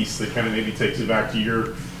this piece that kind of maybe takes you back to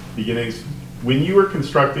your beginnings. When you were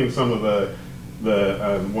constructing some of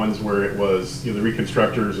the ones where it was, you know, the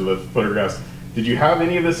reconstructors of the photographs, did you have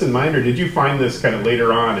any of this in mind, or did you find this kind of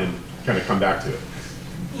later on and kind of come back to it?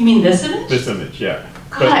 You mean this image? This image, yeah.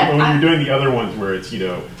 God, but when you're doing the other ones where it's, you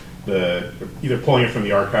know, either pulling it from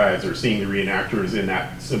the archives or seeing the reenactors in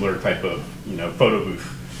that similar type of, you know, photo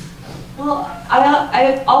booth. Well,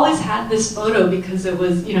 I always had this photo because it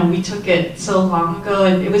was, you know, we took it so long ago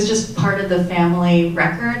and it was just part of the family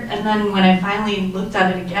record. And then when I finally looked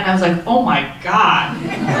at it again, I was like, oh my God. You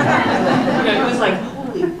know, it was like,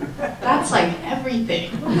 holy, that's like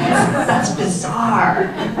everything. That's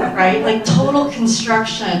bizarre, right? Like total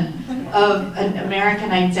construction of an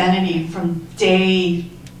American identity from day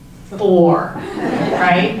 4,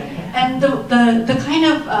 right? And the kind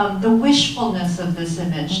of the wishfulness of this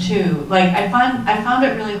image too. Like I found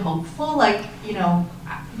it really hopeful. Like, you know,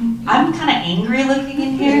 I'm kind of angry looking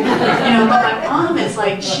in here, you know, but my mom is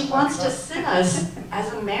like, she wants to sit us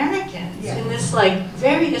as Americans in this like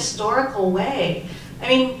very historical way. I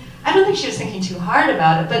mean, I don't think she was thinking too hard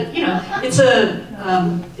about it, but you know, it's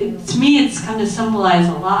to me it's come to symbolize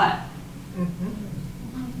a lot.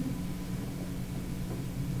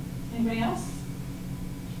 Anybody else?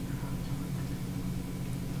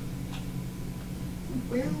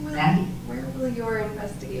 Where will your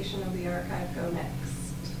investigation of the archive go next?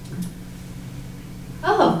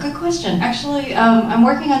 Oh, good question. Actually, I'm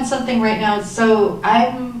working on something right now. So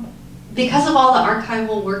I'm because of all the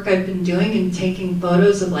archival work I've been doing and taking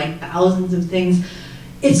photos of like thousands of things,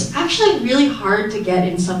 it's actually really hard to get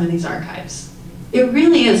in some of these archives. It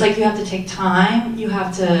really is, like you have to take time, you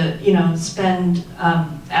have to, you know, spend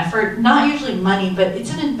effort, not usually money, but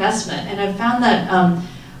it's an investment. And I've found that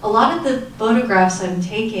a lot of the photographs I'm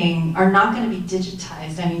taking are not going to be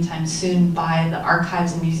digitized anytime soon by the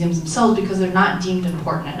archives and museums themselves because they're not deemed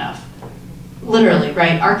important enough. Literally,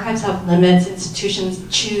 right? Archives have limits, institutions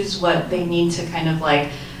choose what they need to kind of like,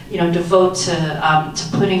 you know, devote to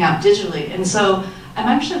putting out digitally. And so I'm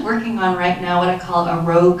actually working on right now what I call a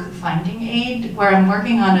rogue finding aid, where I'm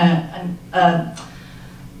working on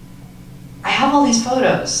I have all these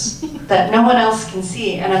photos that no one else can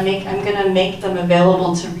see, and I'm going to make them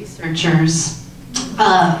available to researchers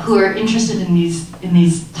who are interested in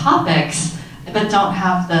these topics, but don't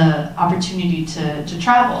have the opportunity to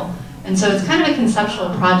travel. And so it's kind of a conceptual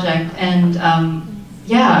project, and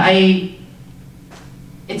yeah,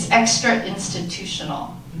 it's extra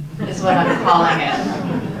institutional, is what I'm calling it.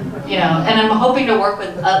 You know, and I'm hoping to work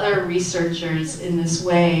with other researchers in this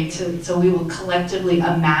way, so we will collectively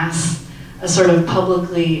amass a sort of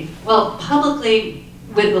publicly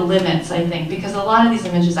with the limits, I think, because a lot of these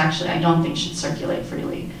images actually I don't think should circulate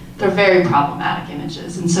freely. They're very problematic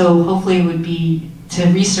images, and so hopefully it would be to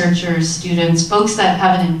researchers, students, folks that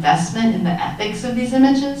have an investment in the ethics of these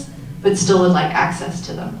images, but still would like access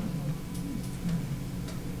to them.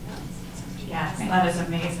 Yes, that is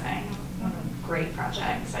amazing. What a great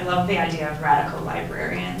project. I love the idea of radical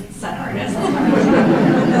librarians and artists.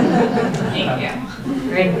 Thank you.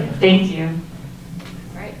 Great, thank you.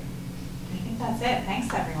 Great. I think that's it.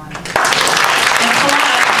 Thanks, everyone.